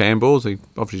 3 handballs. He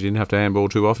obviously didn't have to handball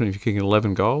too often if you're kicking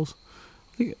 11 goals.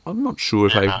 I'm not sure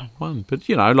if they won, but,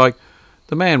 like,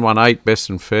 the man won 8 best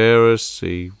and fairest.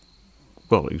 He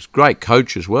was a great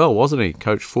coach as well, wasn't he?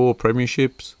 Coached 4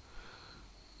 premierships.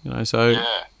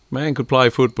 Man could play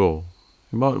football.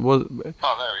 Oh, there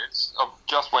he is. I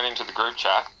just went into the group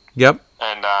chat. Yep.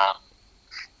 And,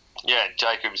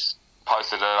 Jacobs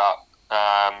posted it up.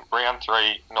 Round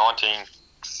 3,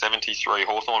 1973,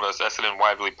 Hawthorn versus Essendon,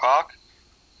 Waverley Park.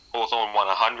 Hawthorn won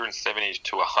 170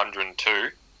 to 102.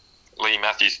 Lee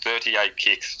Matthews, 38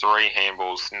 kicks, 3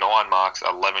 handballs, 9 marks,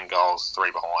 11 goals,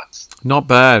 3 behinds. Not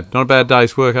bad. Not a bad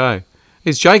day's work, eh?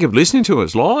 Is Jacob listening to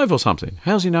us live or something?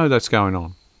 How's he know that's going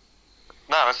on?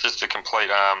 No, it's just a complete...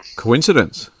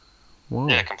 coincidence? Wow.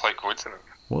 Yeah, complete coincidence.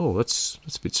 Whoa, that's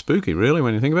a bit spooky, really,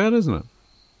 when you think about it, isn't it?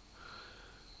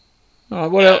 All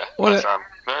right,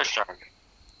 very strange.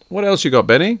 What else you got,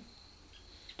 Benny?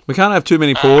 We can't have too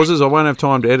many pauses. I won't have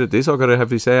time to edit this. I've got to have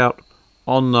this out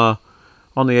on the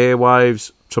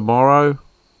airwaves tomorrow.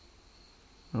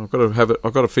 I've got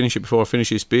to finish it before I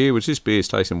finish this beer, which this beer is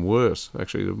tasting worse,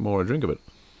 actually, the more I drink of it.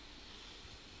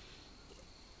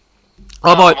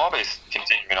 My beer's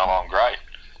continuing along great.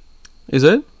 Is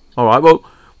it? All right, well,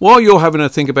 while you're having to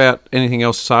think about anything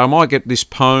else to say, I might get this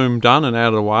poem done and out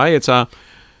of the way. It's a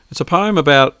poem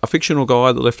about a fictional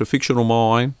guy that left a fictional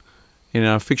mine in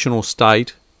a fictional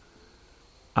state,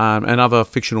 and other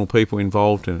fictional people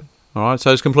involved in it. All right,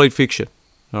 so it's complete fiction.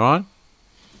 All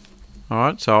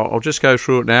right. So I'll just go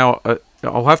through it now.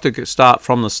 I'll have to start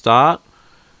from the start,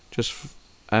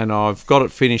 and I've got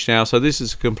it finished now. So this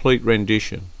is a complete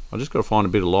rendition. I just got to find a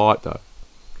bit of light though.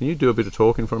 Can you do a bit of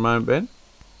talking for a moment, Ben?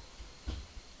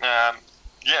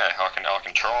 Yeah, I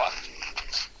can try.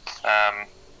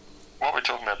 What were we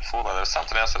talking about before though? There was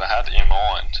something else that I had in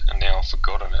mind, and now I've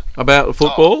forgotten it. About the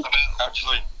football?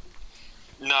 Actually,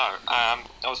 no. I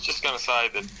was just going to say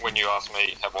that when you asked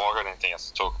me, have I got anything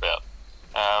else to talk about?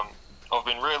 I've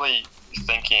been really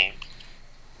thinking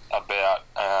about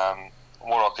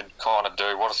what I could kind of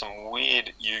do. What are some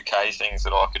weird UK things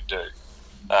that I could do?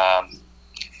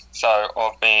 So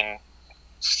I've been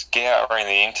scouring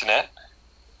the internet,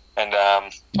 and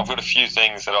I've got a few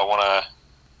things that I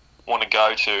want to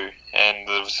go to, and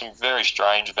there's some very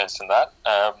strange events in that.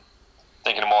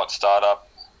 Thinking I might start up,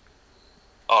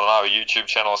 I don't know, a YouTube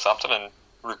channel or something and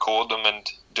record them and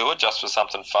do it just for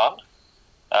something fun.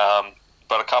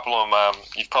 But a couple of them,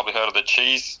 you've probably heard of the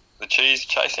cheese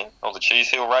chasing or the cheese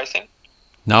hill racing.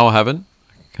 No, I haven't.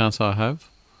 Can't say I have.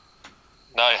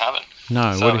 No, you haven't.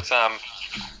 No.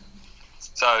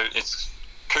 So it's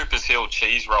Cooper's Hill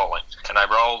cheese rolling, and they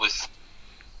roll this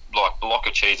like block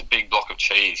of cheese, a big block of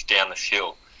cheese down this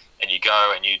hill, and you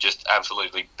go and you just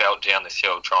absolutely belt down this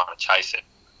hill trying to chase it.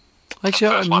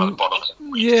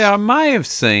 Actually, I may have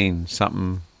seen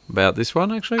something about this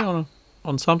one actually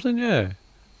on something. Yeah.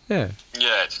 Yeah,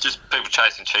 it's just people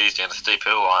chasing cheese down a steep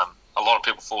hill. A lot of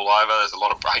people fall over. There's a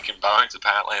lot of breaking bones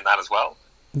apparently in that as well.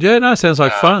 Yeah, no, sounds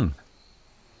like fun.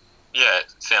 Yeah,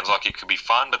 it sounds like it could be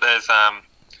fun, but there's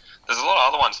a lot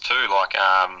of other ones too, like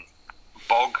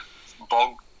bog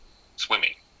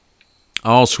swimming.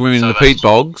 Oh, swimming in the peat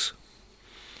bogs?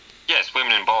 Yeah,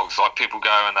 swimming in bogs. Like people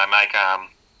go and they make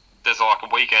there's like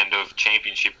a weekend of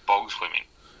championship bog swimming.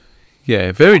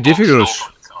 Yeah, very difficult.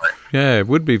 Yeah, it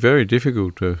would be very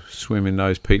difficult to swim in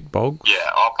those peat bogs. Yeah,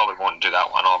 I probably wouldn't do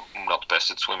that one. I'm not the best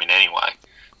at swimming anyway.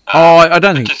 I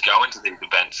don't think... Just going to these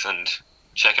events and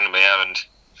checking them out and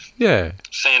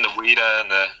seeing the weirder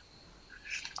and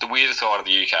the weirder side of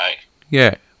the UK.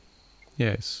 Yeah,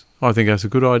 yes. I think that's a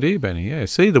good idea, Benny. Yeah,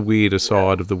 see the weirder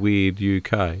side of the weird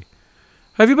UK.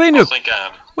 Have you been to...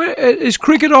 where, is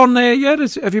cricket on there yet?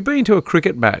 Have you been to a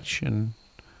cricket match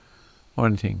or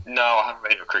anything? No, I haven't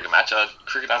been to a cricket match.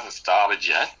 Cricket hasn't started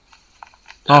yet.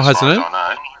 Oh, hasn't it?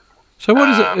 I know. So what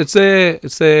is it?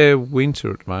 It's their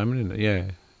winter at the moment, isn't it?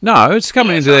 Yeah. No, it's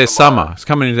coming into their summer. It's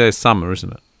coming into their summer,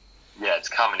 isn't it? Yeah, it's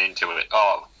coming into it.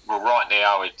 Oh, well, right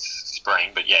now it's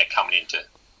spring, but yeah, coming into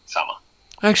summer.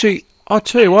 Actually, I'll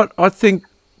tell you what, I think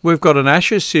we've got an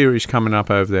Ashes series coming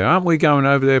up over there. Aren't we going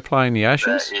over there playing the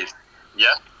Ashes? There is.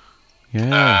 Yeah.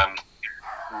 Yeah.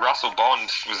 Russell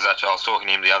Bond was actually, I was talking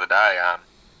to him the other day.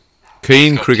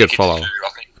 Keen cricket follower. I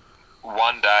think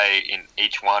one day in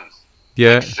each one.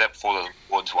 Yeah. Except for the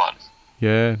Woods one.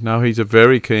 Yeah, no, he's a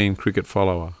very keen cricket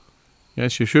follower.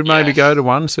 Yes, you should maybe go to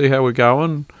one, see how we're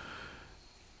going.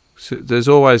 So there's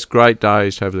always great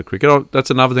days to have the cricket. Oh,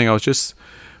 that's another thing I was just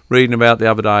reading about the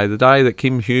other day. The day that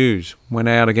Kim Hughes went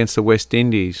out against the West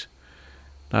Indies,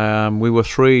 we were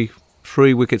three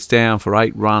wickets down for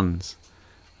 8 runs.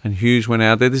 And Hughes went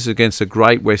out there. This is against the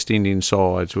great West Indian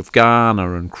sides with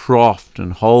Garner and Croft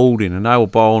and Holding, and they were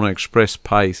bowling at express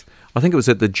pace. I think it was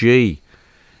at the G.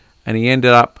 And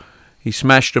he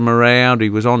smashed them around. He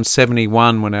was on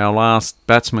 71 when our last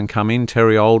batsman come in,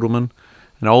 Terry Alderman.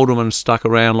 And Alderman stuck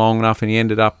around long enough and he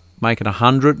ended up making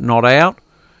 100, not out.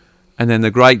 And then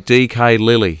the great D.K.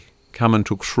 Lilly come and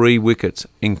took 3 wickets,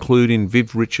 including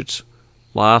Viv Richards'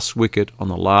 last wicket on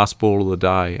the last ball of the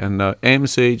day. And the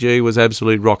MCG was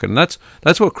absolutely rocking. That's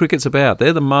what cricket's about.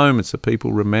 They're the moments that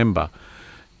people remember.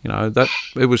 You know, that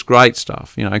it was great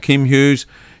stuff. You know, Kim Hughes,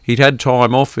 he'd had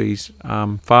time off. His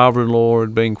father-in-law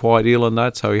had been quite ill and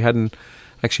that, so he hadn't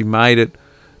actually made it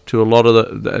to a lot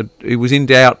of he was in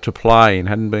doubt to play and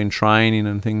hadn't been training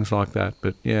and things like that.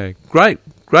 But yeah, great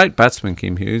batsman,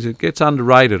 Kim Hughes. It gets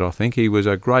underrated, I think. He was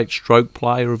a great stroke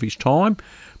player of his time.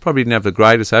 Probably didn't have the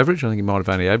greatest average. I think he might have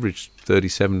only averaged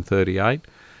 37, 38.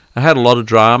 I had a lot of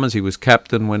dramas. He was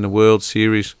captain when the World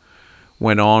Series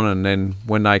went on, and then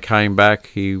when they came back,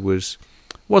 he wasn't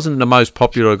the most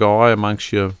popular guy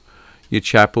amongst your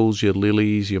Chappells, your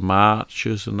Lilies, your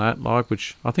Marches and that,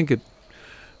 which I think it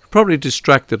probably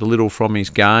distracted a little from his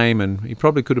game, and he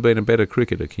probably could have been a better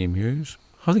cricketer, Kim Hughes.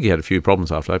 I think he had a few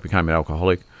problems after that, became an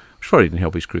alcoholic, which probably didn't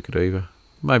help his cricket either.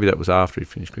 maybe that was after he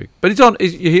finished cricket. But he's on.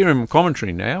 You hear him on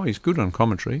commentary now. He's good on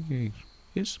commentary. He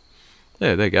is.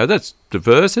 Yeah, there you go. That's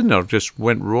diverse, isn't it? I just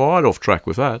went right off track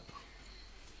with that.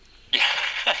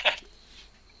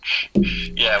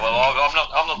 Yeah, well, I'm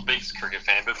not the biggest cricket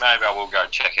fan, but maybe I will go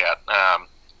check out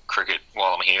cricket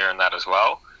while I'm here and that as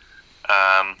well.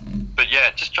 But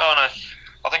yeah, just trying to.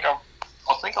 I think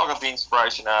I got the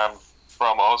inspiration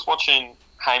from. I was watching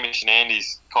Hamish and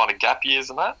Andy's kind of gap years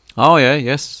and that. Oh yeah,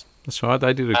 yes, that's right.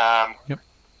 They did it. Yep.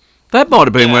 That might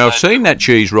have been where I've seen that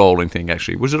cheese rolling thing.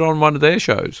 Actually, was it on one of their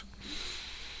shows?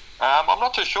 I'm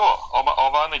not too sure.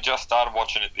 I've only just started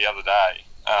watching it the other day,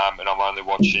 and I'm only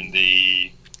watching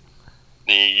the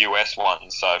US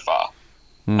one so far.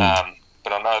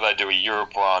 But I know they do a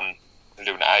Europe one, they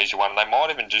do an Asia one, and they might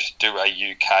even just do a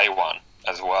UK one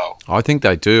as well. I think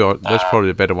they do. That's probably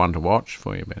the better one to watch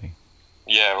for you, Benny.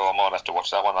 Yeah, well, I might have to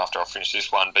watch that one after I finish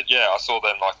this one. But yeah, I saw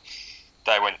them, like,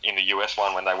 they went in the US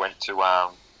one when they went to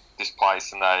this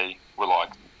place, and they were like,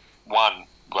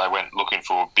 they went looking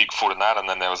for Bigfoot and that, and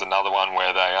then there was another one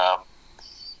where they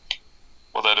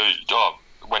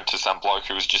went to some bloke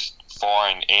who was just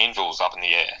firing anvils up in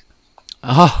the air.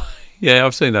 Oh, yeah,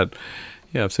 I've seen that.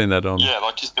 Yeah, I've seen that on. Yeah,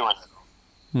 like just doing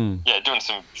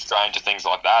some stranger things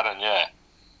like that, and yeah.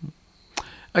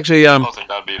 Actually, I think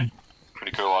that'd be a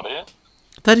pretty cool idea.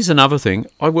 That is another thing.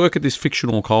 I work at this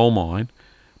fictional coal mine,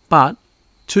 but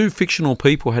 2 fictional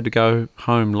people had to go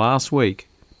home last week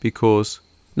because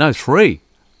 3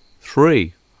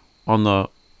 on the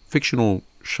fictional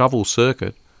shovel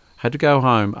circuit had to go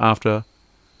home after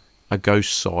a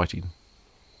ghost sighting.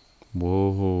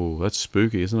 Whoa, that's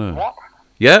spooky, isn't it? What?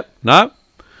 Yep, no.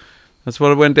 That's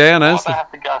what it went down as. Why they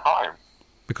have to go home?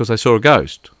 Because they saw a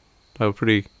ghost. They were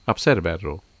pretty upset about it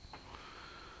all.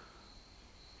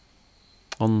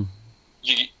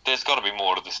 There's got to be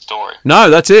more to the story. No,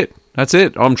 that's it.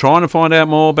 I'm trying to find out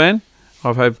more, Ben.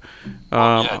 Apparently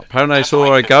they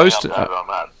saw a ghost.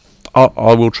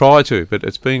 I will try to, but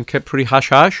it's been kept pretty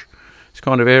hush-hush. It's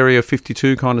kind of Area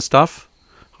 52 kind of stuff.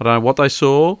 I don't know what they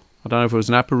saw. I don't know if it was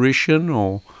an apparition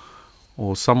or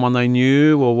someone they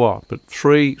knew or what. But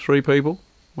three people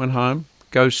went home.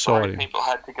 Ghost sighting. People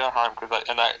had to go home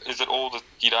is it all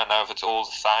you don't know if it's all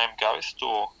the same ghost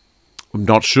or? I'm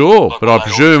not sure, but I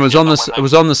presume it was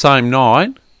on the same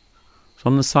night. It's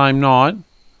on the same night.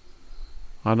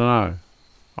 I don't know.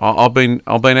 I've been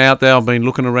out there. I've been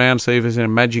looking around to see if there's a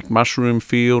magic mushroom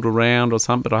field around or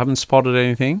something, but I haven't spotted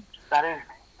anything.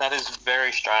 That is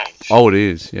very strange. Oh, it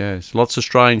is. Yes, lots of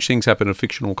strange things happen in a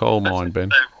fictional coal mine,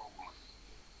 Ben.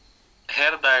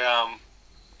 How did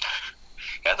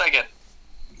they get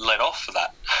let off for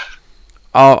that?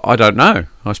 Oh, I don't know.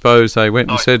 I suppose they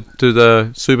went and said to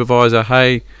the supervisor,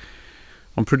 "Hey,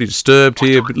 I'm pretty disturbed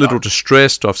here, a little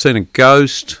distressed. I've seen a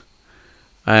ghost."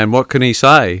 And what can he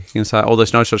say? He can say, "Oh,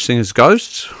 there's no such thing as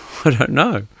ghosts." I don't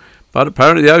know. But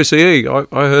apparently the OCE,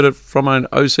 I heard it from an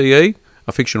OCE,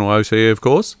 a fictional OCE, of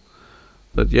course.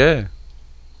 But yeah.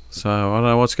 So I don't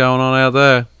know what's going on out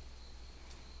there.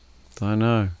 Don't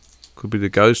know. Could be the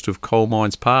ghost of coal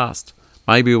mines past.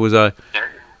 Maybe it was a,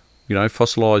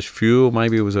 fossilised fuel.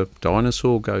 Maybe it was a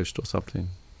dinosaur ghost or something.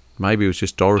 Maybe it was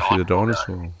just Dorothy the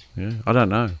dinosaur. Yeah, I don't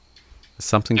know. There's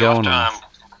something going on.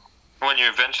 When you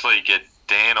eventually get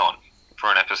Dan on for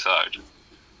an episode,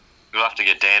 you'll have to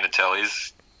get Dan to tell,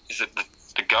 is it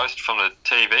the ghost from the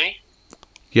TV?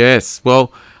 Yes.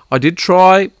 Well, I did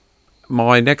try.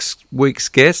 My next week's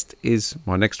guest is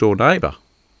my next door neighbour.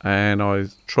 And I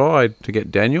tried to get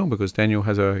Daniel because Daniel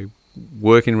has a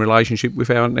working relationship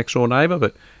with our next door neighbour,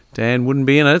 but Dan wouldn't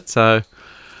be in it, so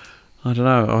I don't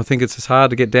know. I think it's as hard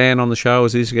to get Dan on the show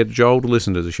as it is to get Joel to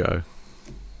listen to the show.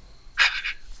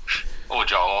 Or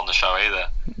Joel on the show either.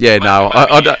 Yeah, get Dan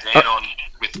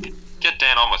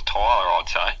on with Tyler, I'd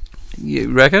say.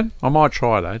 You reckon? I might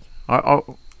try that. I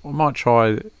might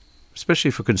try,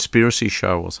 especially for a conspiracy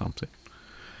show or something.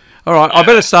 All right, yeah.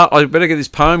 I better get this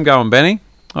poem going, Benny.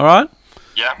 All right?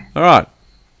 Yeah. All right.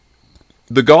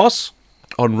 The Goss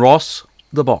on Ross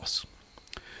the Boss.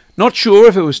 Not sure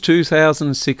if it was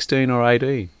 2016 or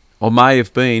 18, or may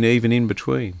have been even in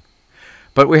between.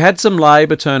 But we had some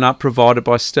labour turn up provided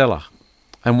by Stella,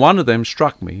 and one of them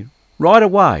struck me right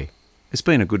away as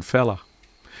being a good fella.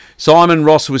 Simon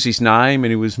Ross was his name,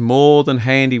 and he was more than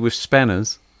handy with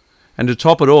spanners, and to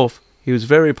top it off, he was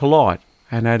very polite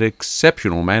and had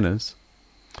exceptional manners.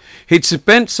 He'd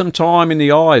spent some time in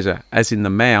the Isa, as in the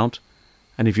Mount,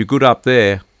 and if you're good up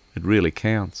there, it really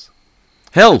counts.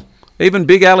 Hell, even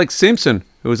big Alex Simpson,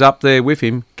 who was up there with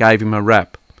him, gave him a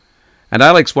rap. And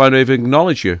Alex won't even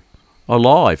acknowledge you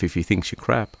alive if he thinks you're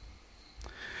crap.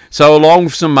 So along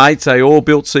with some mates, they all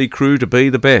built Sea Crew to be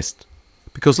the best.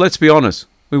 because let's be honest,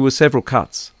 we were several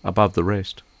cuts above the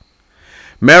rest.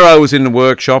 Merrow was in the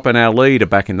workshop and our leader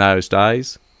back in those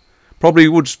days. Probably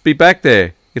would be back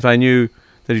there if they knew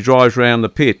that he drives round the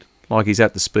pit like he's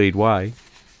at the Speedway.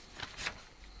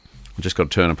 I've just got to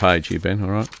turn a page here, Ben, all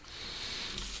right?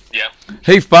 Yeah.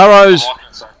 Heath Burrows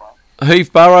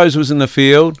was in the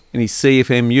field in his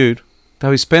CFM ute,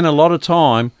 though he spent a lot of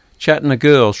time chatting to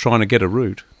girls trying to get a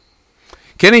route.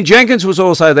 Kenny Jenkins was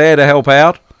also there to help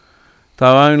out,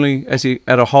 though only as he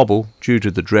at a hobble due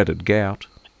to the dreaded gout.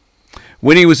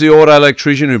 Winnie was the auto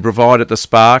electrician who provided the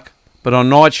spark, but on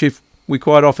night shift we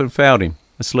quite often found him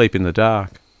asleep in the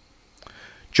dark.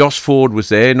 Joss Ford was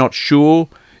there, not sure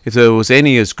if there was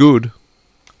any as good,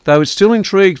 though it still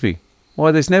intrigues me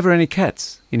why there's never any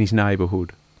cats in his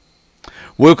neighbourhood.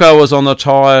 Wilco was on the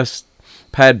tyre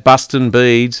pad busting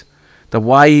beads. The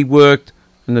way he worked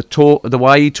and the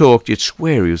way he talked, you'd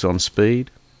swear he was on speed.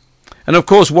 And of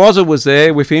course Wazza was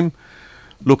there with him,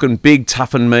 looking big,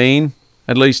 tough and mean,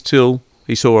 at least till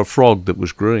he saw a frog that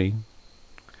was green.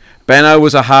 Banno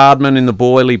was a hardman in the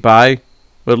Boilie Bay,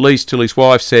 or at least till his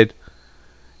wife said,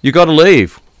 "You got to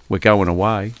leave, we're going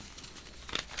away."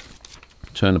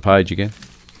 Turn the page again.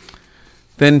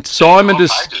 Then Simon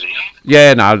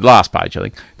last page I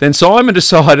think. Then Simon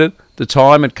decided the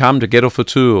time had come to get off the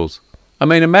tools. I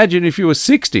mean, imagine if you were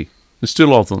 60 and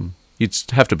still of them. You'd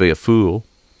have to be a fool.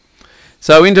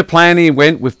 So into planning he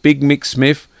went with Big Mick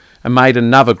Smith and made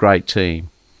another great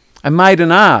team. And made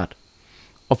an art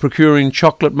of procuring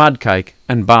chocolate mud cake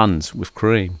and buns with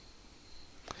cream.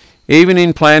 Even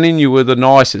in planning you were the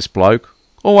nicest bloke,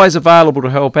 always available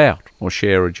to help out or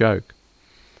share a joke.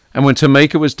 And when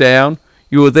Tamika was down,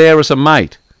 you were there as a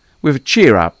mate, with a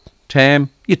cheer up, Tam,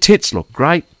 your tits look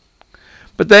great.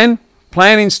 But then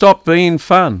planning stopped being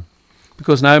fun,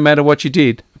 because no matter what you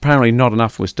did, apparently not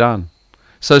enough was done.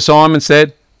 So Simon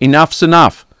said, enough's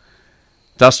enough.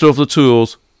 Dusted off the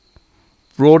tools,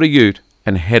 brought a ute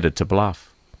and headed to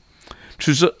Bluff.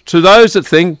 To those that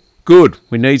think, good,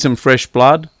 we need some fresh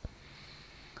blood,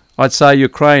 I'd say your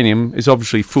cranium is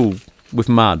obviously full with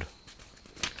mud.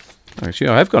 Actually,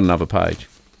 I have got another page.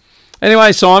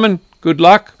 Anyway, Simon, good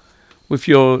luck with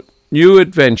your new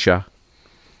adventure.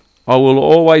 I will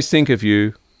always think of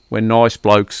you when nice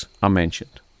blokes are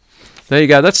mentioned. There you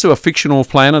go. That's to a fictional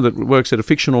planner that works at a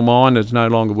fictional mine that's no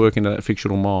longer working at that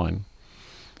fictional mine.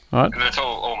 All right? And it's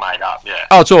all made up, yeah.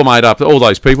 Oh, it's all made up. All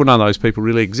those people, none of those people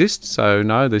really exist. So,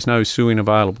 no, there's no suing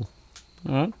available.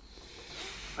 All right?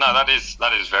 No, that is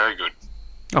very good.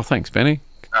 Oh, thanks, Benny.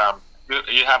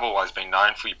 You have always been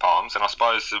known for your poems, and I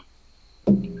suppose,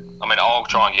 I'll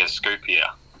try and get a scoop here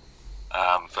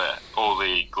for all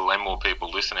the Glenmore people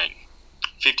listening.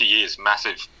 50 years,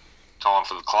 massive time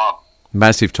for the club.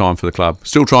 Massive time for the club.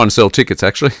 Still trying to sell tickets,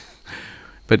 actually.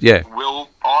 But, yeah.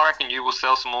 I reckon you will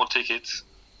sell some more tickets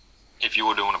if you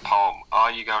were doing a poem.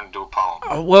 Are you going to do a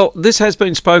poem? Well, this has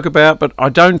been spoke about, but I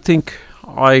don't think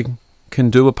I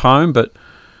can do a poem, but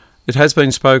it has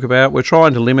been spoke about. We're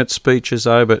trying to limit speeches,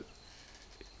 though, but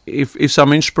if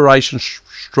some inspiration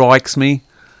strikes me,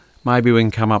 maybe we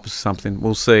can come up with something.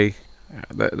 We'll see.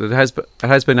 It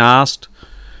has been asked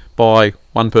by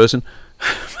one person,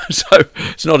 so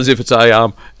it's not as if it's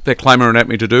they're clamouring at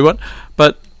me to do it.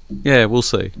 But yeah, we'll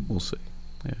see.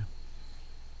 Yeah,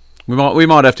 we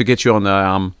might have to get you on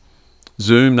the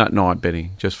Zoom that night,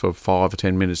 Benny, just for 5 or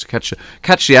 10 minutes to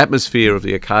catch the atmosphere of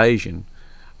the occasion.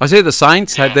 I see the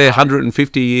Saints had their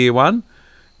 150-year one.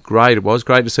 Great, it was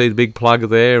great to see the big plug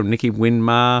there. Nicky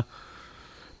Winmar,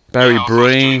 Barry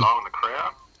Breen,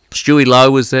 Stewie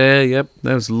Lowe was there. Yep,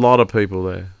 there was a lot of people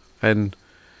there. And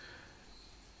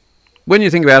when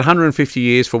you think about 150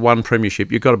 years for one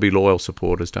premiership, you've got to be loyal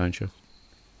supporters, don't you?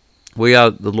 We are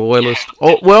the loyalist.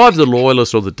 Well, either the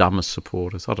loyalist or the dumbest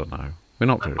supporters. I don't know. We're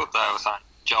not very. What they were saying,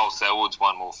 Joel Selwood's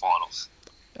won more finals.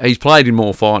 He's played in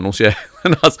more finals, yeah.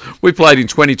 We played in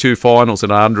 22 finals in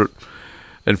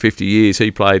 150 years. He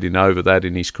played in over that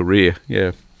in his career.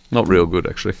 Yeah, not real good,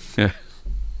 actually. Yeah.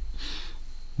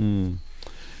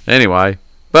 Anyway,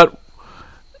 but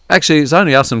actually, it's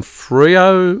only us and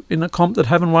Freo in the comp that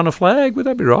haven't won a flag. Would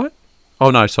that be right?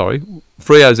 Oh, no, sorry.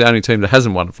 Freo's the only team that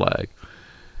hasn't won a flag.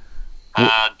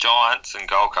 Giants and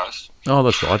Gold Coast. Oh,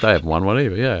 that's right. They haven't won one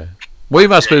either, yeah. We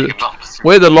must be...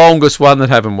 We're the longest one that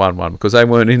haven't won one because they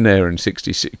weren't in there in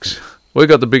 66. We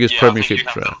got the biggest premiership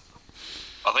drought.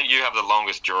 I think you have the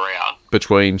longest drought.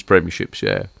 Between premierships,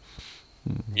 yeah.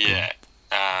 Yeah.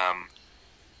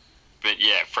 But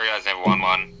yeah, Freo's never won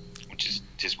one, which is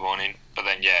disappointing. But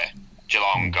then, yeah,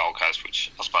 Geelong and Gold Coast,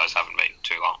 which I suppose haven't been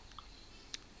too long.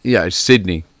 Yeah, it's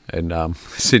Sydney and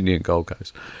Gold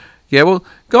Coast. Yeah, well,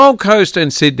 Gold Coast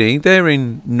and Sydney, they're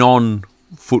in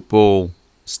football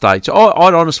states.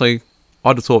 I'd honestly,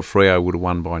 I'd have thought Freo would have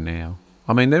won by now.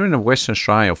 I mean, they're in a Western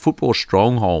Australia football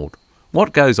stronghold.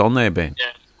 What goes on there, Ben?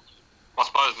 Yeah, I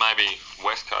suppose maybe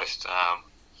West Coast.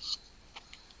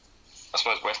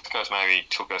 Maybe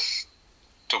took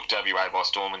WA by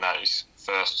storm in those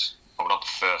first, well, not the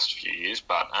first few years,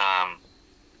 but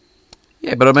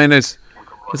yeah. But I mean, there's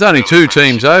only 2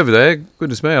 teams over there.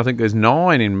 Goodness me, I think there's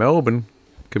 9 in Melbourne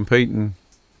competing.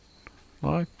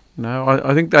 Like, no,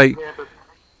 I think they. Yeah, but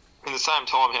in the same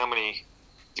time, how many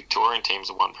Victorian teams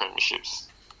have won premierships?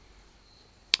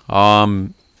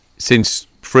 Since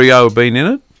Freo have been in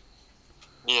it.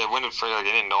 Yeah, when did Freo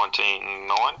get in?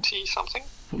 1990 something.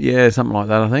 Yeah, something like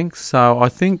that, I think. So I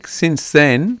think since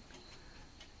then,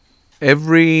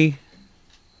 every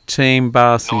team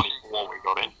bar St. 94 we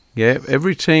got in. Yeah,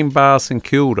 every team bar St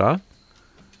Kilda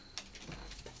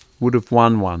would have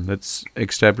won one that's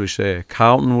established there.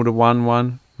 Carlton would have won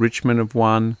one. Richmond have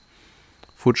won.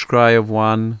 Footscray have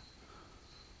won.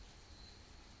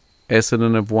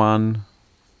 Essendon have won.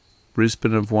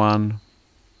 Brisbane have won.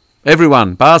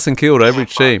 Everyone, bar St Kilda, every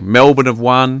team. Melbourne have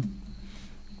won.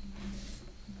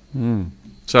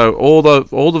 So all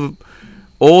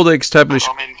the established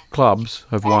clubs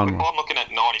have won. I'm looking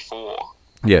at 94.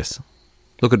 Yes.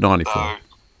 Look at 94. So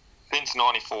since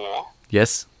 94,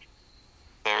 yes.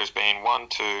 there has been 1,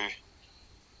 2,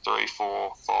 3,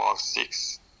 4, 5,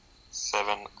 6,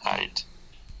 7, 8,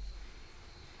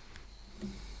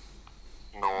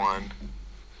 9,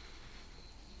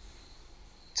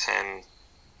 10.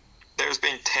 There's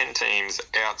been 10 teams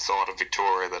outside of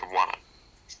Victoria that have won it.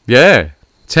 Yeah.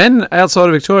 10 outside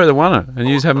of Victoria that won it, and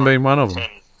you haven't been one of them.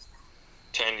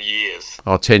 10 years.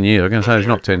 Oh, 10 years. I was going to say there's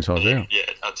not 10 sides out. Yeah,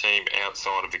 a team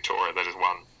outside of Victoria that has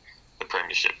won the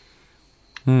premiership.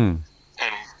 And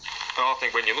I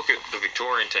think when you look at the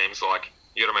Victorian teams, like,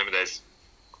 you got to remember there's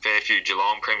a fair few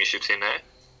Geelong premierships in there.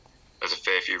 There's a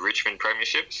fair few Richmond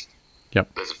premierships.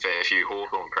 Yep. There's a fair few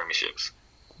Hawthorn premierships.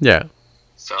 Yeah.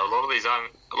 So a lot of these other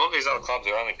clubs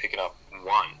are only picking up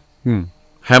one.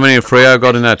 How many have Freo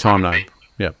got in that time, though?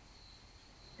 Yep.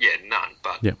 Yeah, none.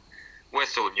 But yep. We're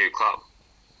still a new club.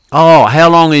 Oh, how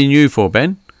long are you new for,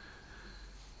 Ben?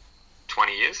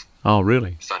 20 years. Oh,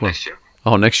 really? So next year.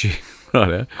 Oh, next year. Right.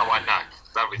 Yeah. Oh, wait, no.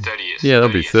 That'll be 30 years. Yeah,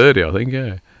 that'll be 30, I think,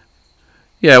 yeah.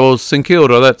 Yeah, well, St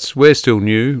Kilda, we're still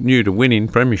new to winning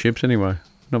premierships anyway.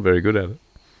 Not very good at it.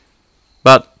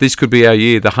 But this could be our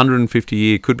year. The 150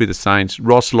 year could be the Saints.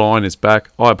 Ross Lyon is back.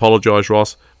 I apologise,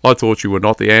 Ross. I thought you were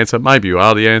not the answer. Maybe you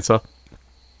are the answer.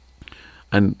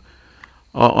 And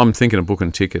I'm thinking of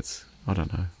booking tickets. I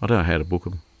don't know how to book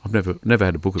them. I've never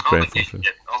had to book a grand final.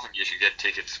 I think you should get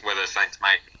tickets whether the Saints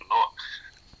make it or not.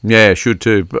 Yeah, should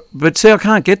too. But see, I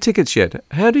can't get tickets yet.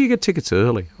 How do you get tickets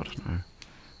early? I don't know.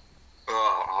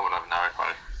 Oh, I would have no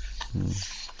clue.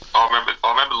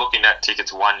 I remember looking at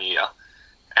tickets one year,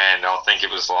 and I think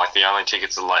it was like the only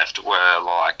tickets left were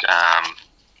like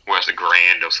worth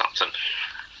 $1,000 or something.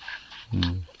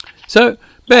 So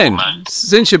Ben,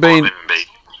 since you've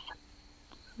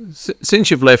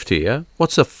left here,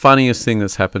 what's the funniest thing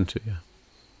that's happened to you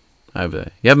over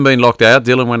there? You haven't been locked out.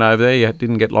 Dylan went over there. You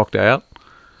didn't get locked out.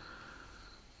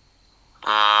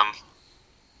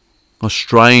 The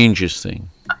strangest thing.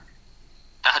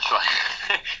 Actually,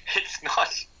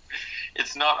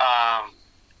 it's not. I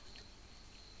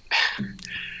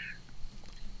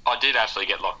did actually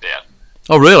get locked out.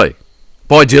 Oh, really?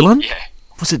 By Dylan? Yeah.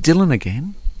 Was it Dylan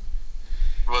again?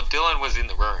 Well, Dylan was in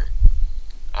the room.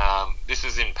 This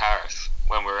was in Paris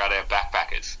when we were at our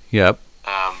backpackers. Yep.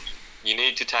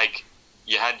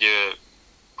 You had your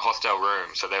hostel room,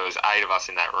 so there was 8 of us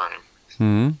in that room.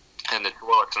 Hmm. And the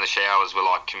toilets and the showers were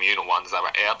like communal ones. They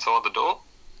were outside the door.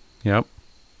 Yep.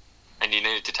 And you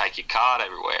needed to take your card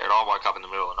everywhere. And I woke up in the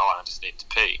middle of the night and I just needed to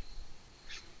pee.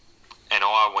 And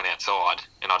I went outside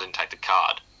and I didn't take the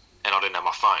card. And I didn't have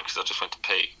my phone because I just went to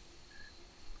pee.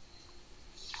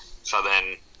 So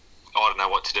then I didn't know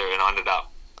what to do, and I ended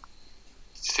up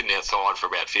sitting outside for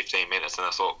about 15 minutes, and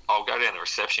I thought, I'll go down to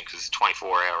reception because it's a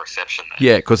 24-hour reception there.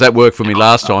 Yeah, because that worked for me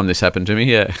last time this happened to me,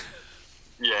 yeah.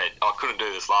 Yeah, I couldn't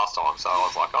do this last time, so I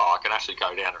was like, I can actually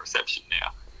go down to reception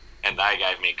now. And they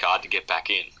gave me a card to get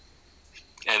back in.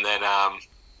 And then I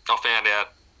found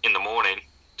out in the morning,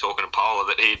 talking to Paula,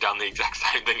 that he had done the exact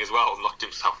same thing as well and locked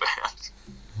himself out.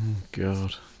 Oh,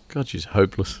 God, she's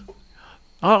hopeless.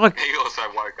 He also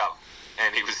woke up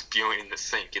and he was spewing in the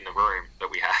sink in the room that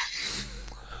we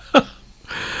had.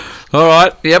 All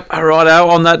right, yep, righto.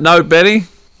 On that note, Betty,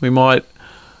 we might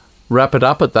wrap it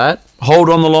up at that. Hold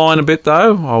on the line a bit,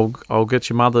 though. I'll get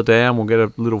your mother down. We'll get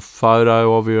a little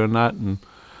photo of you and that, and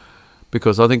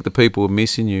because I think the people are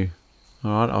missing you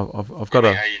All right, I've got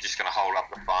Are you just going to hold up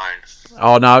the phone?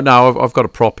 Oh no, I've got a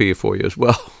prop here for you as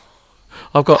well.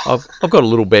 I've got a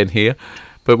little Ben here,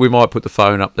 but we might put the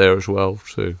phone up there as well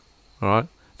too. All right.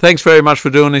 Thanks very much for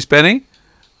doing this, Benny.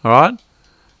 All right,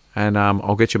 and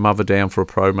I'll get your mother down for a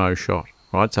promo shot.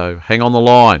 All right, so hang on the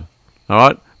line. All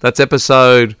right, that's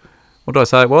episode. What did I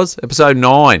say it was? Episode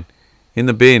 9 in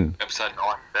the bin. Episode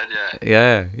 9,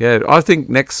 yeah. Yeah. I think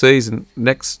next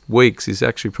week's is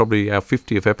actually probably our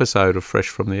 50th episode of Fresh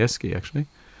from the Esky. Actually,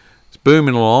 it's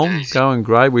booming along, going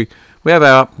great. We have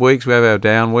our up weeks, we have our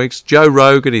down weeks. Joe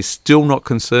Rogan is still not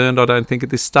concerned, I don't think,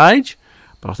 at this stage.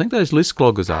 But I think those list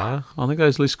cloggers are. I think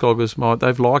those list cloggers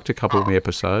they've liked a couple of the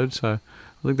episodes, so I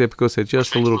think because they're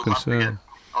just a little concerned.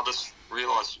 I just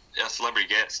realised our celebrity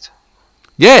guest.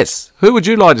 Yes. Who would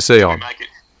you like to see on?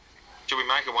 Should we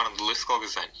make it one of the list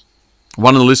cloggers then?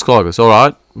 One of the list cloggers, all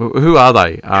right. Who are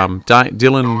they?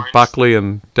 Dylan Buckley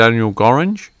and Daniel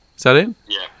Gorringe? Is that it?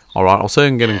 Yeah. All right, I'll see if I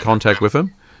can get in contact with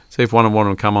them. See if one of them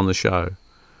want to come on the show.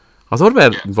 I thought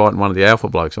about inviting one of the Alpha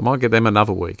blokes. I might get them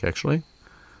another week, actually.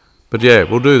 But yeah,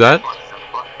 we'll do that.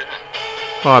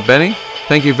 All right, Benny.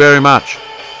 Thank you very much.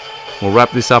 We'll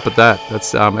wrap this up at that.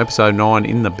 That's episode 9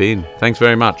 in the bin. Thanks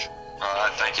very much. All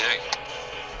right, thank you.